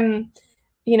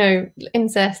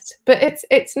 incest. But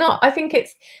it's not. I think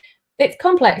it's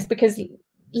complex because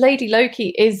Lady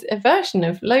Loki is a version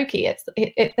of Loki.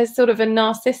 There's sort of a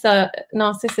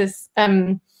Narcissus.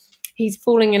 He's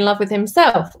falling in love with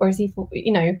himself, or is he?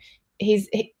 He's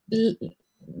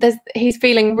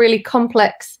feeling really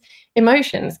complex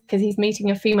emotions because he's meeting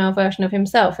a female version of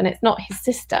himself, and it's not his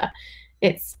sister.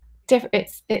 It's different.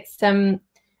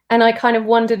 And I kind of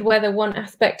wondered whether one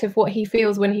aspect of what he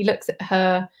feels when he looks at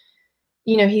her,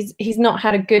 he's not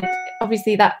had a good,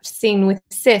 obviously that scene with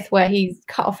Sith where he's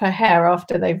cut off her hair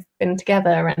after they've been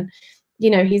together, and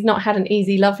he's not had an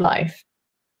easy love life,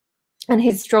 and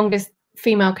his strongest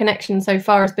female connection so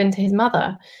far has been to his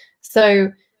mother.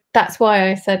 So that's why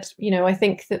I said, I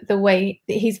think that the way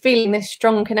that he's feeling this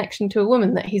strong connection to a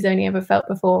woman that he's only ever felt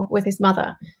before with his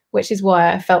mother, which is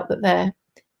why I felt that their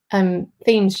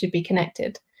themes should be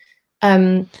connected.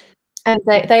 And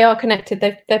they are connected.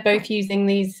 They're both using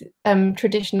these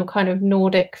traditional kind of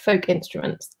Nordic folk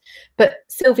instruments, but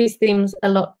Sylvie's theme's a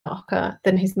lot darker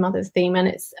than his mother's theme, and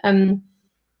it's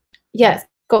it's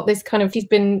got this kind of, she's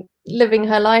been living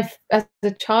her life as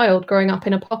a child growing up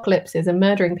in apocalypses and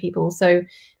murdering people, so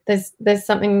there's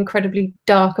something incredibly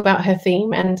dark about her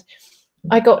theme, and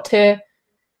I got to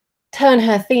turn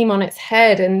her theme on its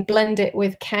head and blend it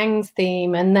with Kang's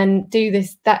theme, and then do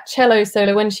that cello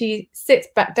solo when she sits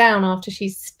back down after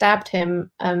she's stabbed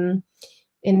him in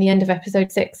the end of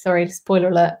episode 6. Sorry, spoiler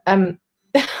alert.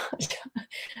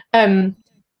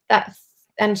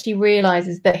 And she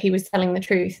realizes that he was telling the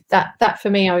truth. That for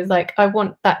me, I was like, I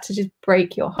want that to just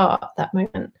break your heart, that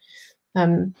moment.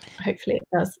 Hopefully it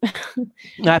does.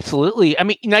 Absolutely. I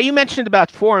mean, now you mentioned about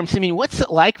forums. I mean, what's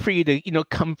it like for you to,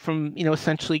 come from,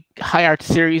 essentially high art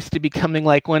series to becoming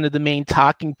like one of the main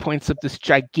talking points of this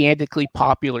gigantically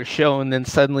popular show, and then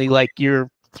suddenly like you're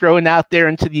thrown out there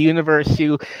into the universe,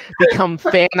 you become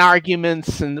fan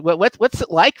arguments, and what's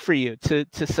it like for you to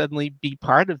suddenly be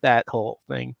part of that whole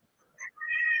thing?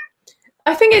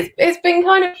 I think it's been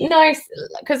kind of nice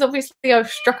because obviously I've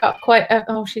struck up quite.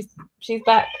 She's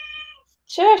back.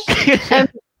 Shush.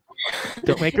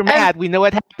 Don't make her mad. We know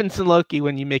what happens in Loki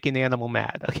when you make an animal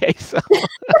mad. Okay, so.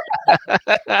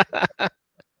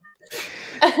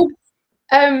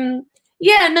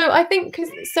 Yeah, no, I think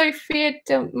because Sophia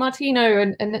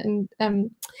Martino and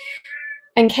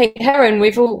Kate Herron,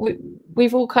 we've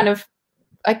all kind of,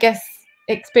 I guess,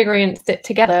 experienced it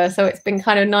together. So it's been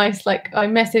kind of nice. Like I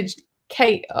messaged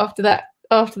Kate after the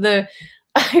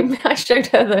I showed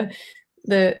her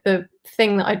the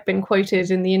thing that I'd been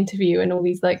quoted in the interview and all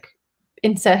these like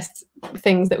incest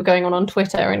things that were going on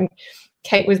Twitter, and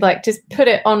Kate was like, just put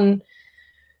it on,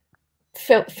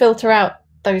 filter out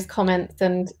those comments,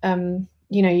 and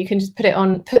you know, you can just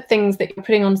put things that you're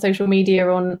putting on social media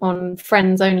on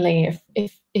friends only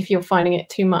if you're finding it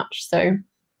too much. So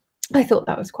I thought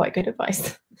that was quite good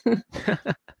advice. But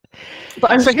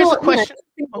I'm so sure, here's a question.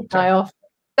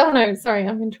 Oh no, sorry,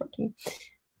 I'm interrupting.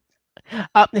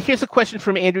 Here's a question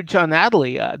from Andrew John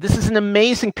Natalie. This is an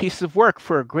amazing piece of work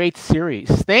for a great series.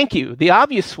 Thank you. The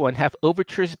obvious one, have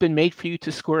overtures been made for you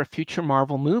to score a future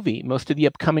Marvel movie? Most of the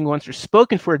upcoming ones are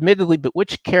spoken for, admittedly, but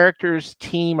which characters,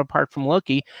 team, apart from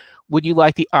Loki, would you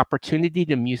like the opportunity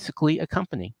to musically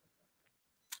accompany?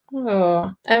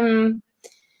 Oh,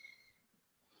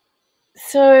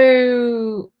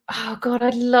 so, oh God,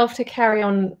 I'd love to carry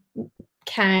on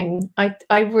Kang.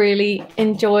 I really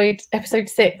enjoyed episode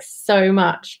 6 so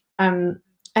much. And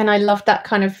I loved that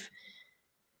kind of,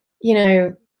 you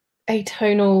know,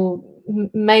 atonal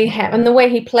mayhem, and the way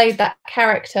he played that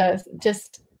character,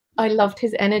 just, I loved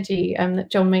his energy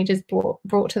that John Majors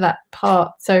brought to that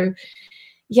part. So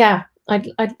yeah,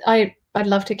 I'd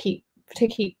love to keep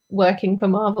working for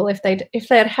Marvel if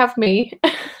they'd have me.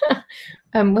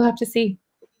 We'll have to see.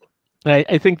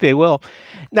 I think they will.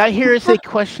 Now, here's a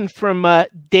question from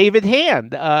David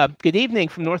Hand. Good evening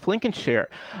from North Lincolnshire.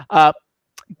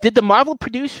 Did the Marvel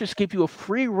producers give you a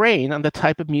free rein on the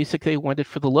type of music they wanted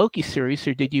for the Loki series,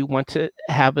 or did you want to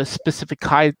have a specific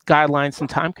guidelines and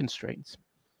time constraints?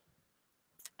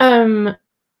 So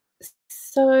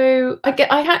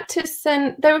I had to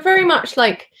send. They were very much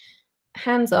like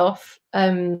hands off,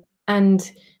 and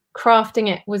crafting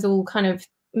it was all kind of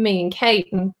me and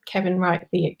Kate and Kevin Wright,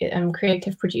 the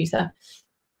creative producer.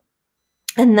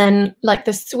 And then like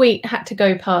the suite had to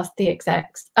go past the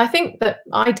execs. I think that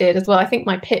I did as well. I think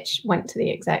my pitch went to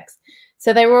the execs.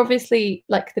 So they were obviously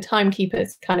like the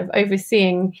timekeepers, kind of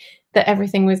overseeing that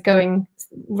everything was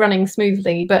running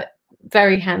smoothly, but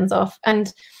very hands off.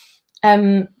 And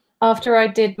after I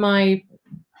did my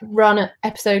run at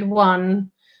episode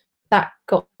 1, that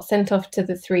got sent off to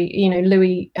the 3, you know,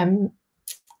 Louis,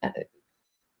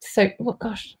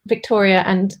 Victoria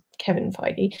and Kevin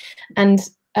Feige. And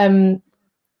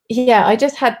yeah, I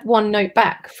just had one note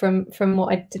back from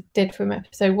what I did from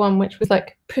episode 1, which was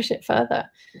like, push it further.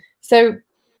 So,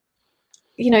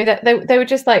 you know, that they were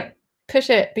just like, push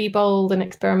it, be bold and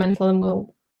experimental, and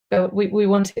we'll go. We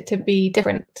want it to be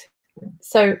different.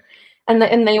 So, and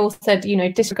they all said, you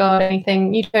know, disregard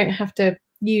anything. You don't have to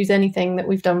use anything that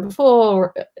we've done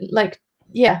before. Or, like,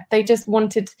 yeah, they just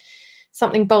wanted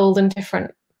something bold and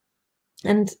different,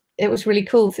 and it was really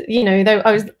cool. You know, though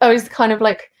I was kind of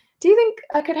like, do you think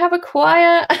I could have a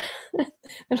choir?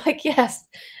 I'm like, yes.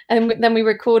 And then we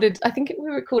recorded, I think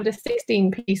we recorded a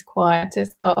 16-piece choir to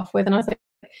start off with. And I was like,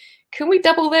 can we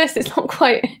double this? It's not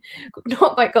quite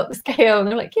got the scale. And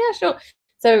they're like, yeah, sure.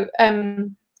 So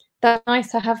that's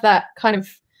nice to have that kind of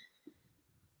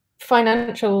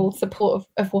financial support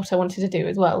of what I wanted to do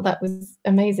as well. That was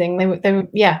amazing.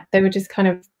 They were just kind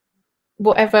of,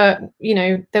 whatever, you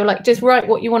know, they were like, just write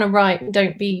what you want to write and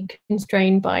don't be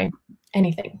constrained by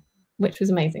anything, which was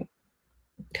amazing.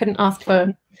 Couldn't ask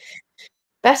for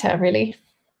better, really.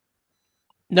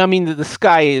 No, I mean, the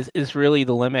sky is really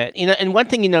the limit. You know, and one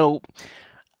thing, you know,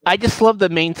 I just love the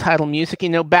main title music. You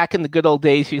know, back in the good old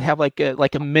days, you'd have like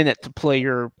a minute to play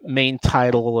your main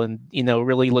title and, you know,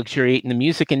 really luxuriate in the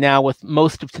music. And now with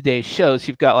most of today's shows,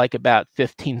 you've got like about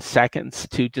 15 seconds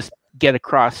to just get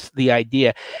across the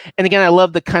idea. And again, I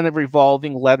love the kind of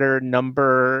revolving letter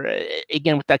number,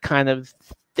 again, with that kind of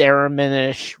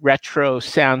theremin-ish retro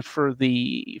sound for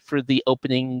the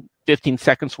opening 15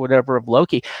 seconds, whatever, of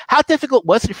Loki. How difficult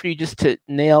was it for you just to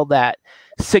nail that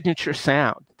signature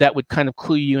sound that would kind of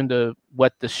clue you into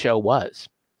what the show was?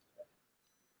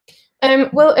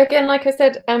 Well, again, like I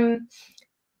said,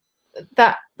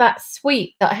 that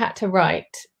suite that I had to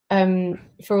write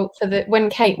for when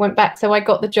Kate went back. So I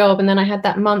got the job, and then I had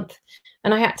that month,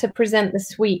 and I had to present the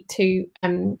suite to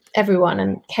everyone,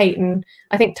 and Kate, and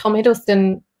I think Tom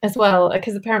Hiddleston as well,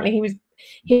 because apparently he was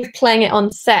playing it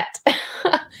on set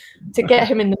to get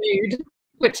him in the mood,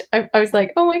 which I was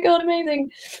like, oh my god,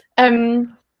 amazing.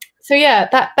 So yeah,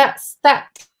 that's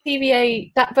that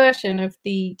TVA, that version of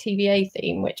the TVA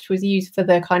theme, which was used for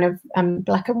the kind of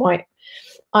black and white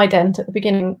ident at the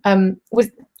beginning, was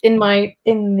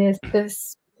the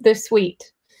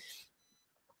suite.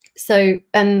 So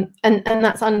and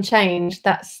that's unchanged.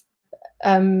 That's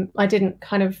I didn't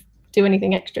kind of do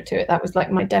anything extra to it. That was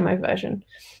like my demo version.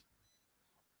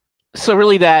 So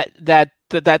really that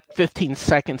 15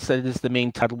 seconds that is the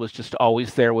main title was just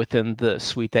always there within the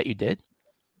suite that you did?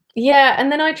 Yeah, and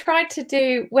then I tried to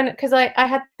do because I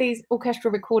had these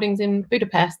orchestral recordings in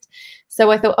Budapest,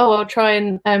 so I thought, oh, I'll try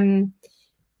and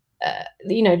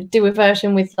do a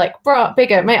version with like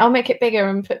bigger. I'll make it bigger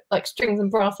and put like strings and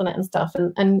brass on it and stuff,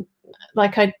 and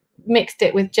like I mixed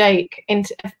it with Jake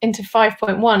into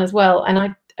 5.1 as well, and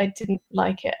I didn't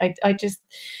like it. I just,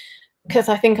 because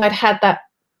I think I'd had that,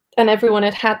 and everyone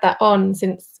had that on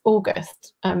since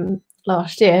August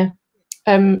last year.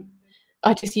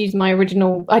 I just used my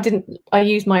original. I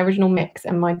used my original mix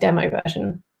and my demo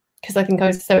version because I think I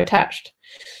was so attached.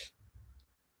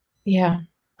 Yeah.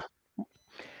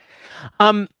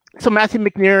 So Matthew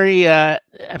Neary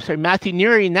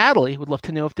and Natalie would love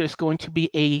to know if there's going to be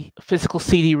a physical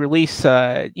CD release.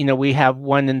 We have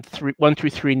 1 through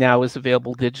 3 now is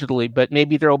available digitally, but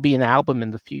maybe there'll be an album in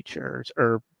the future,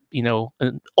 or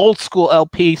an old school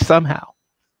LP somehow.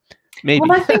 Maybe.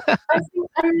 Well, I think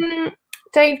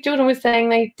Dave Jordan was saying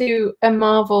they do a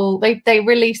Marvel. They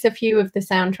release a few of the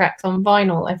soundtracks on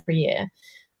vinyl every year.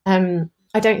 I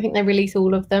don't think they release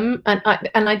all of them, and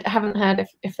I haven't heard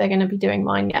if they're going to be doing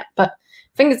mine yet. But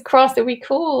fingers crossed, it'd be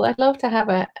cool. I'd love to have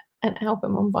an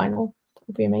album on vinyl. It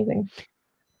would be amazing.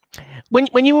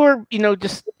 When you were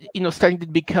just starting to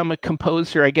become a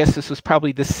composer, I guess this was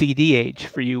probably the CD age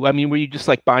for you. I mean, were you just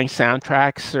like buying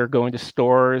soundtracks or going to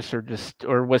stores, or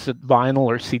was it vinyl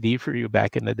or CD for you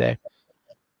back in the day?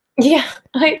 Yeah,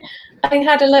 I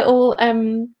had a little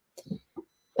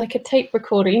like a tape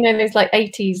recorder, those like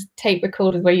 80s tape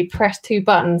recorders where you press 2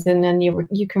 buttons and then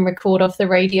you can record off the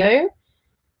radio.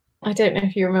 I don't know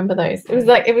if you remember those.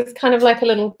 It was kind of like a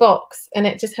little box, and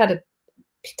it just had a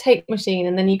tape machine,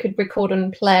 and then you could record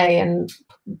and play and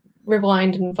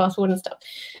rewind and fast forward and stuff.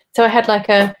 So I had like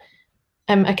a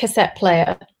cassette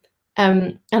player,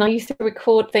 and I used to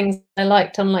record things I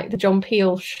liked on like the John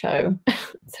Peel show.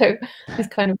 So I was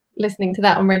kind of listening to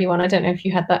that on Radio 1. I don't know if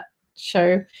you had that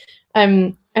show.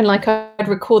 And like I'd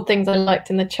record things I liked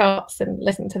in the charts and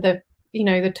listen to the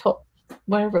the top,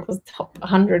 whatever it was, top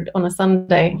 100 on a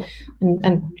Sunday,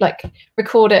 and like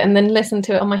record it and then listen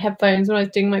to it on my headphones when I was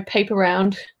doing my paper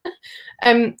round.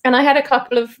 And I had a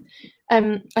couple of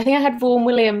I think I had Vaughan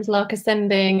Williams' Lark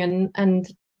Ascending and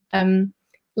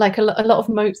like a lot of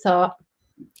Mozart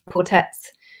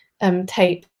quartets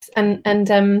tapes,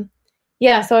 and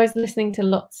yeah, so I was listening to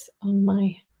lots on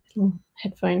my little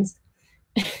headphones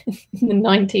in the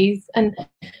 90s. And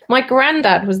my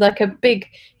granddad was like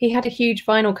he had a huge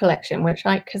vinyl collection,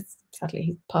 because sadly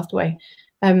he passed away,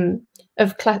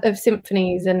 of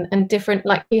symphonies and different,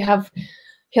 like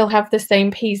he'll have the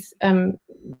same piece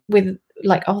with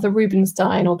like Arthur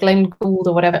Rubinstein or Glenn Gould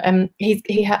or whatever, and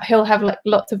he'll have like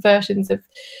lots of versions of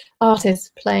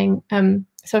artists playing.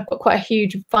 So I've got quite a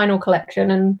huge vinyl collection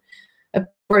and a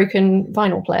broken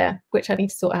vinyl player, which I need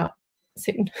to sort out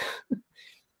soon.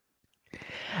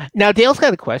 Now, Dale's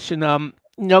got a question.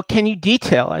 Can you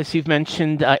detail, as you've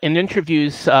mentioned in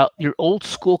interviews, your old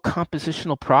school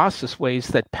compositional process, ways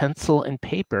that pencil and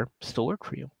paper still work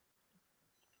for you?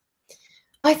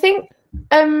 I think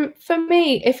for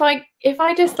me, if I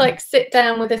just like sit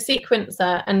down with a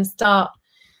sequencer and start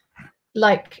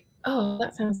like, oh,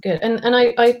 that sounds good, and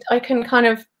I can kind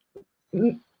of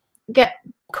get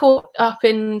caught up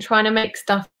in trying to make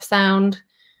stuff sound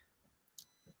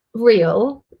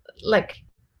real, like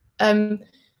and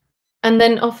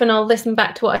then often I'll listen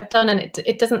back to what I've done, and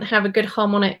it doesn't have a good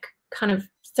harmonic kind of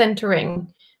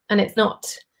centering, and it's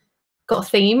not got a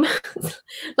theme.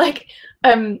 Like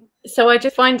so I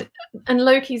just find, and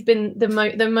Loki's been the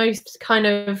most kind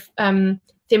of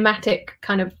thematic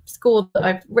kind of score that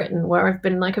I've written, where I've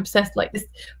been like obsessed, like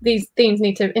these themes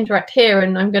need to interact here,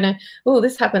 and I'm gonna, oh,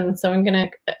 this happened, so I'm gonna,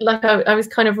 like I was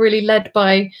kind of really led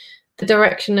by the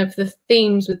direction of the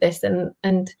themes with this, and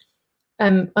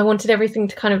I wanted everything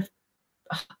to kind of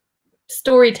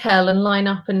storytell and line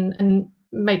up and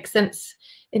make sense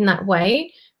in that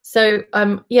way. So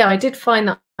yeah, I did find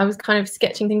that I was kind of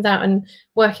sketching things out and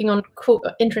working on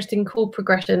interesting chord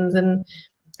progressions and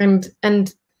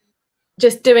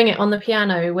just doing it on the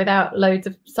piano without loads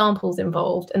of samples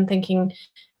involved, and thinking,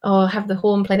 oh, I'll have the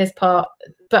horn play this part.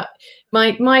 But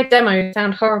my demos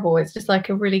sound horrible. It's just like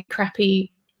a really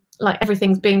crappy, like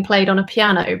everything's being played on a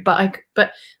piano,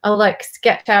 but I'll like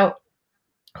sketch out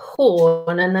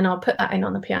horn, and then I'll put that in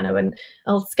on the piano, and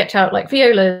I'll sketch out like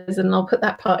violas, and I'll put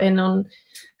that part in on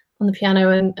the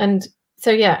piano, and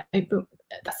so yeah,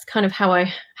 that's kind of how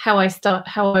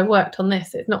I worked on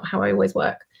this. It's not how I always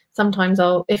work. Sometimes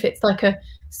if it's like a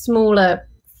smaller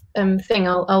thing,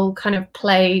 I'll kind of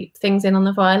play things in on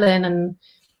the violin, and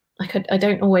I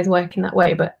don't always work in that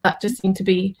way, but that just seemed to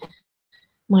be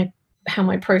how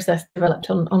my process developed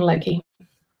on Loki.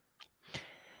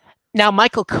 Now,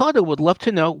 Michael Cotto would love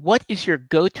to know, what is your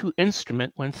go-to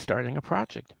instrument when starting a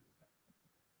project?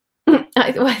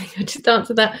 I think I just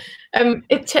answered that.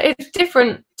 It's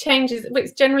different, changes.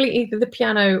 It's generally either the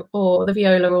piano or the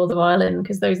viola or the violin,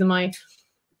 because those are my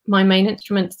main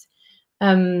instruments.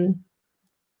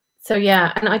 So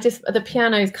yeah, and the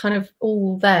piano is kind of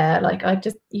all there. Like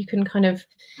you can kind of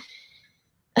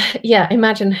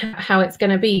imagine how it's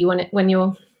going to be when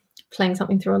you're playing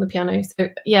something through on the piano. So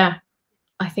yeah,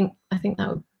 I think that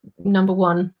would number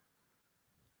one.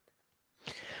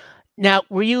 Now,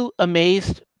 were you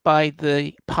amazed by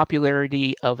the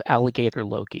popularity of Alligator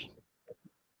Loki?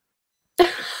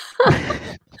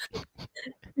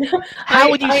 How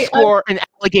would you score an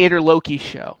Alligator Loki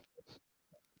show?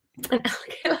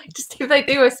 Just if they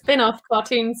do a spin-off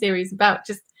cartoon series about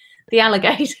just the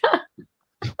alligator.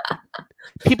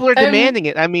 People are demanding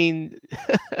it. I mean,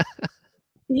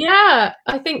 yeah,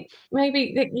 I think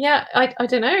maybe. Yeah, I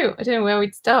don't know. I don't know where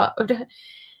we'd start.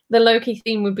 The Loki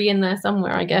theme would be in there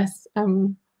somewhere, I guess.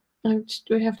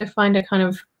 We have to find a kind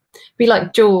of, be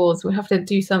like Jaws. We have to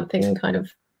do something kind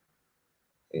of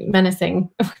menacing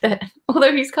with it.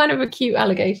 Although he's kind of a cute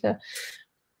alligator.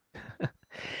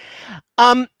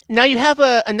 Now you have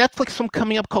a Netflix film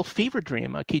coming up called Fever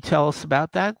Dream. Can you tell us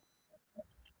about that?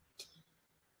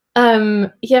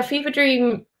 Yeah, Fever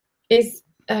Dream is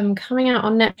coming out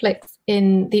on Netflix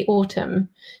in the autumn,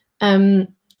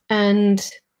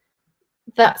 and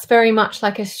that's very much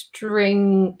like a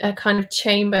kind of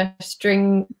chamber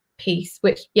string piece,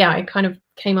 which I kind of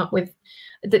came up with.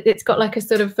 It's got like a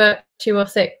sort of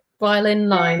virtuosic violin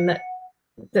line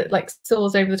that like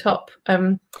soars over the top,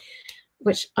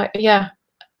 which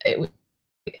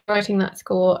writing that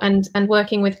score and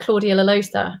working with Claudia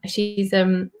Lalosa. She's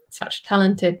such a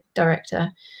talented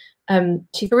director.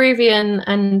 She's Peruvian,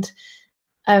 and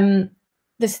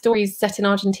the story is set in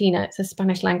Argentina. It's a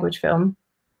Spanish language film,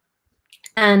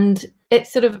 and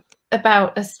it's sort of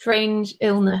about a strange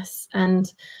illness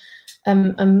and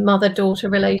a mother-daughter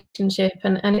relationship,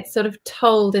 and it's sort of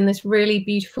told in this really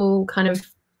beautiful kind of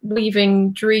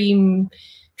weaving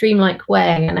dreamlike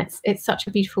way, and it's such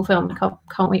a beautiful film. I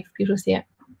can't wait for people to see it.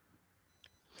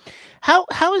 How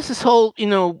has this whole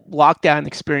lockdown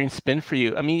experience been for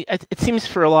you? I mean, it seems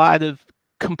for a lot of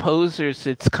composers,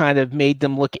 it's kind of made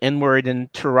them look inward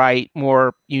and to write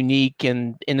more unique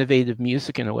and innovative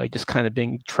music in a way, just kind of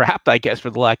being trapped, I guess, for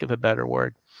the lack of a better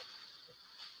word.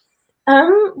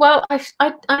 Well,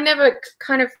 I never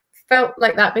kind of felt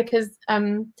like that, because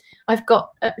I've got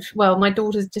my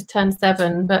daughter's just turned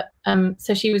 7, but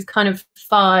so she was kind of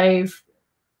 5,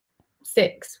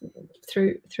 6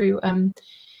 through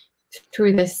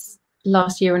this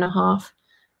last year and a half.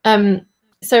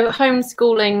 So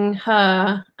homeschooling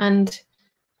her, and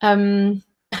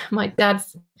my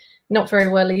dad's not very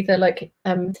well either. Like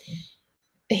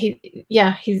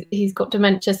he's got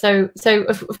dementia. So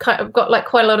I've got like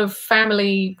quite a lot of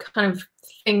family kind of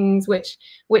things which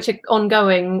are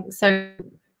ongoing. So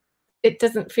it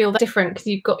doesn't feel that different, because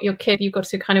you've got your kid, you've got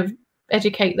to kind of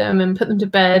educate them and put them to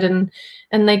bed, and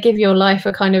they give your life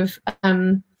a kind of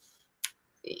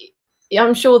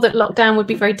I'm sure that lockdown would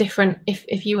be very different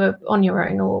if you were on your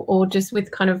own or just with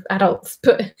kind of adults,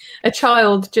 but a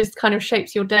child just kind of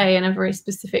shapes your day in a very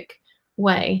specific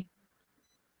way.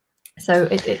 So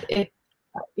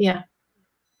yeah.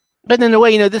 But in a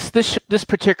way, this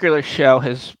particular show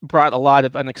has brought a lot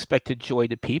of unexpected joy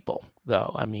to people,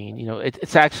 though. I mean,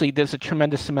 it's actually, there's a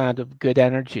tremendous amount of good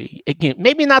energy. Again,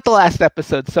 maybe not the last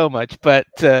episode so much, but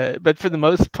for the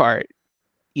most part,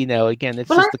 again, it's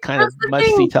just the kind of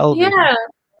must-see television. Yeah,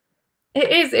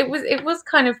 it is. It was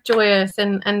kind of joyous,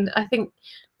 and I think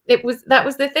that was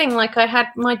the thing. Like, I had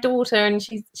my daughter, and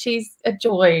she's a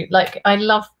joy. Like, I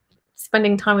love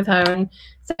spending time with her, and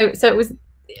so it was.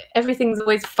 Everything's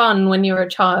always fun when you're a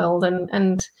child,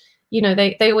 and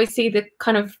they always see the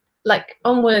kind of like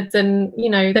onwards, and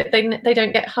they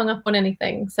don't get hung up on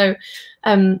anything. So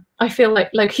I feel like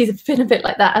Loki's been a bit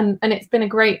like that, and it's been a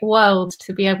great world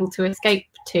to be able to escape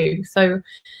to. So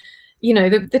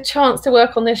the chance to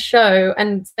work on this show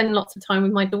and spend lots of time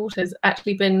with my daughter's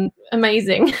actually been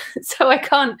amazing. So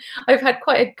I've had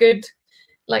quite a good,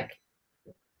 like,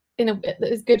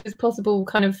 as good as possible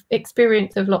kind of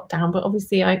experience of lockdown, but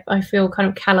obviously I feel kind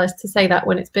of callous to say that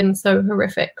when it's been so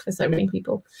horrific for so many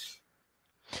people.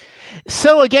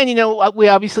 So again, we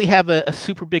obviously have a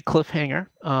super big cliffhanger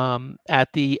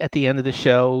at the end of the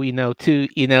show.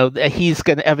 He's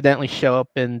going to evidently show up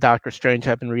in Doctor Strange.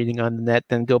 I've been reading on the net.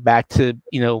 Then go back to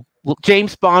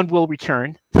James Bond will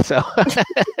return. So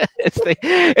as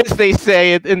they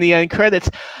say in the end credits,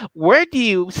 where do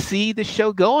you see the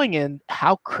show going, and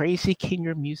how crazy can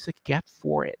your music get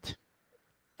for it?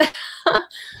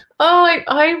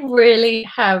 I really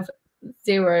have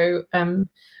zero.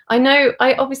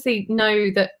 I obviously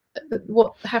know that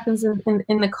what happens in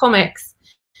the comics.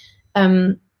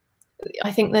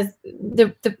 I think there's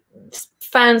the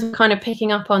fans are kind of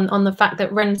picking up on the fact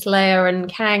that Renslayer and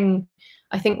Kang,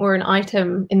 I think, were an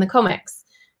item in the comics.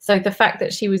 So the fact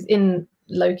that she was in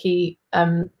Loki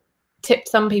tipped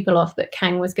some people off that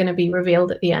Kang was going to be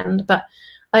revealed at the end. But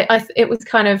it was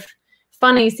kind of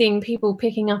funny seeing people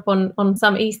picking up on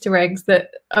some Easter eggs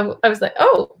that I was like,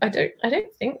 oh, I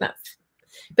don't think that's.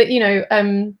 But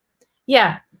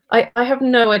yeah, I have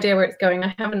no idea where it's going.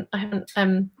 I haven't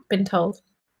been told,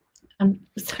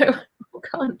 so I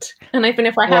can't. And even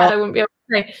if I had, I wouldn't be able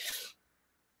to say.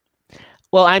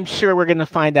 Well, I'm sure we're going to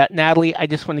find out. Natalie, I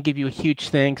just want to give you a huge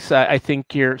thanks. I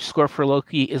think your score for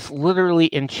Loki is literally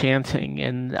enchanting.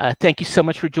 And thank you so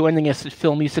much for joining us at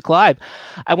Film Music Live.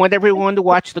 I want everyone to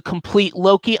watch the complete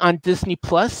Loki on Disney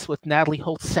Plus with Natalie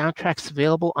Holt's soundtracks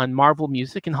available on Marvel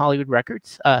Music and Hollywood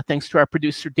Records. Thanks to our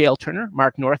producer, Dale Turner,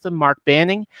 Mark Northam, Mark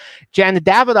Banning, Janet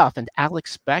Davidoff, and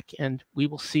Alex Beck. And we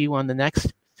will see you on the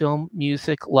next Film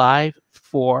Music Live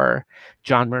for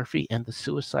John Murphy and the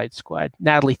Suicide Squad.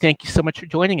 Natalie, thank you so much for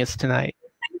joining us tonight.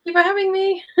 Thank you for having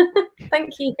me.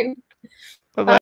 Thank you. Bye-bye.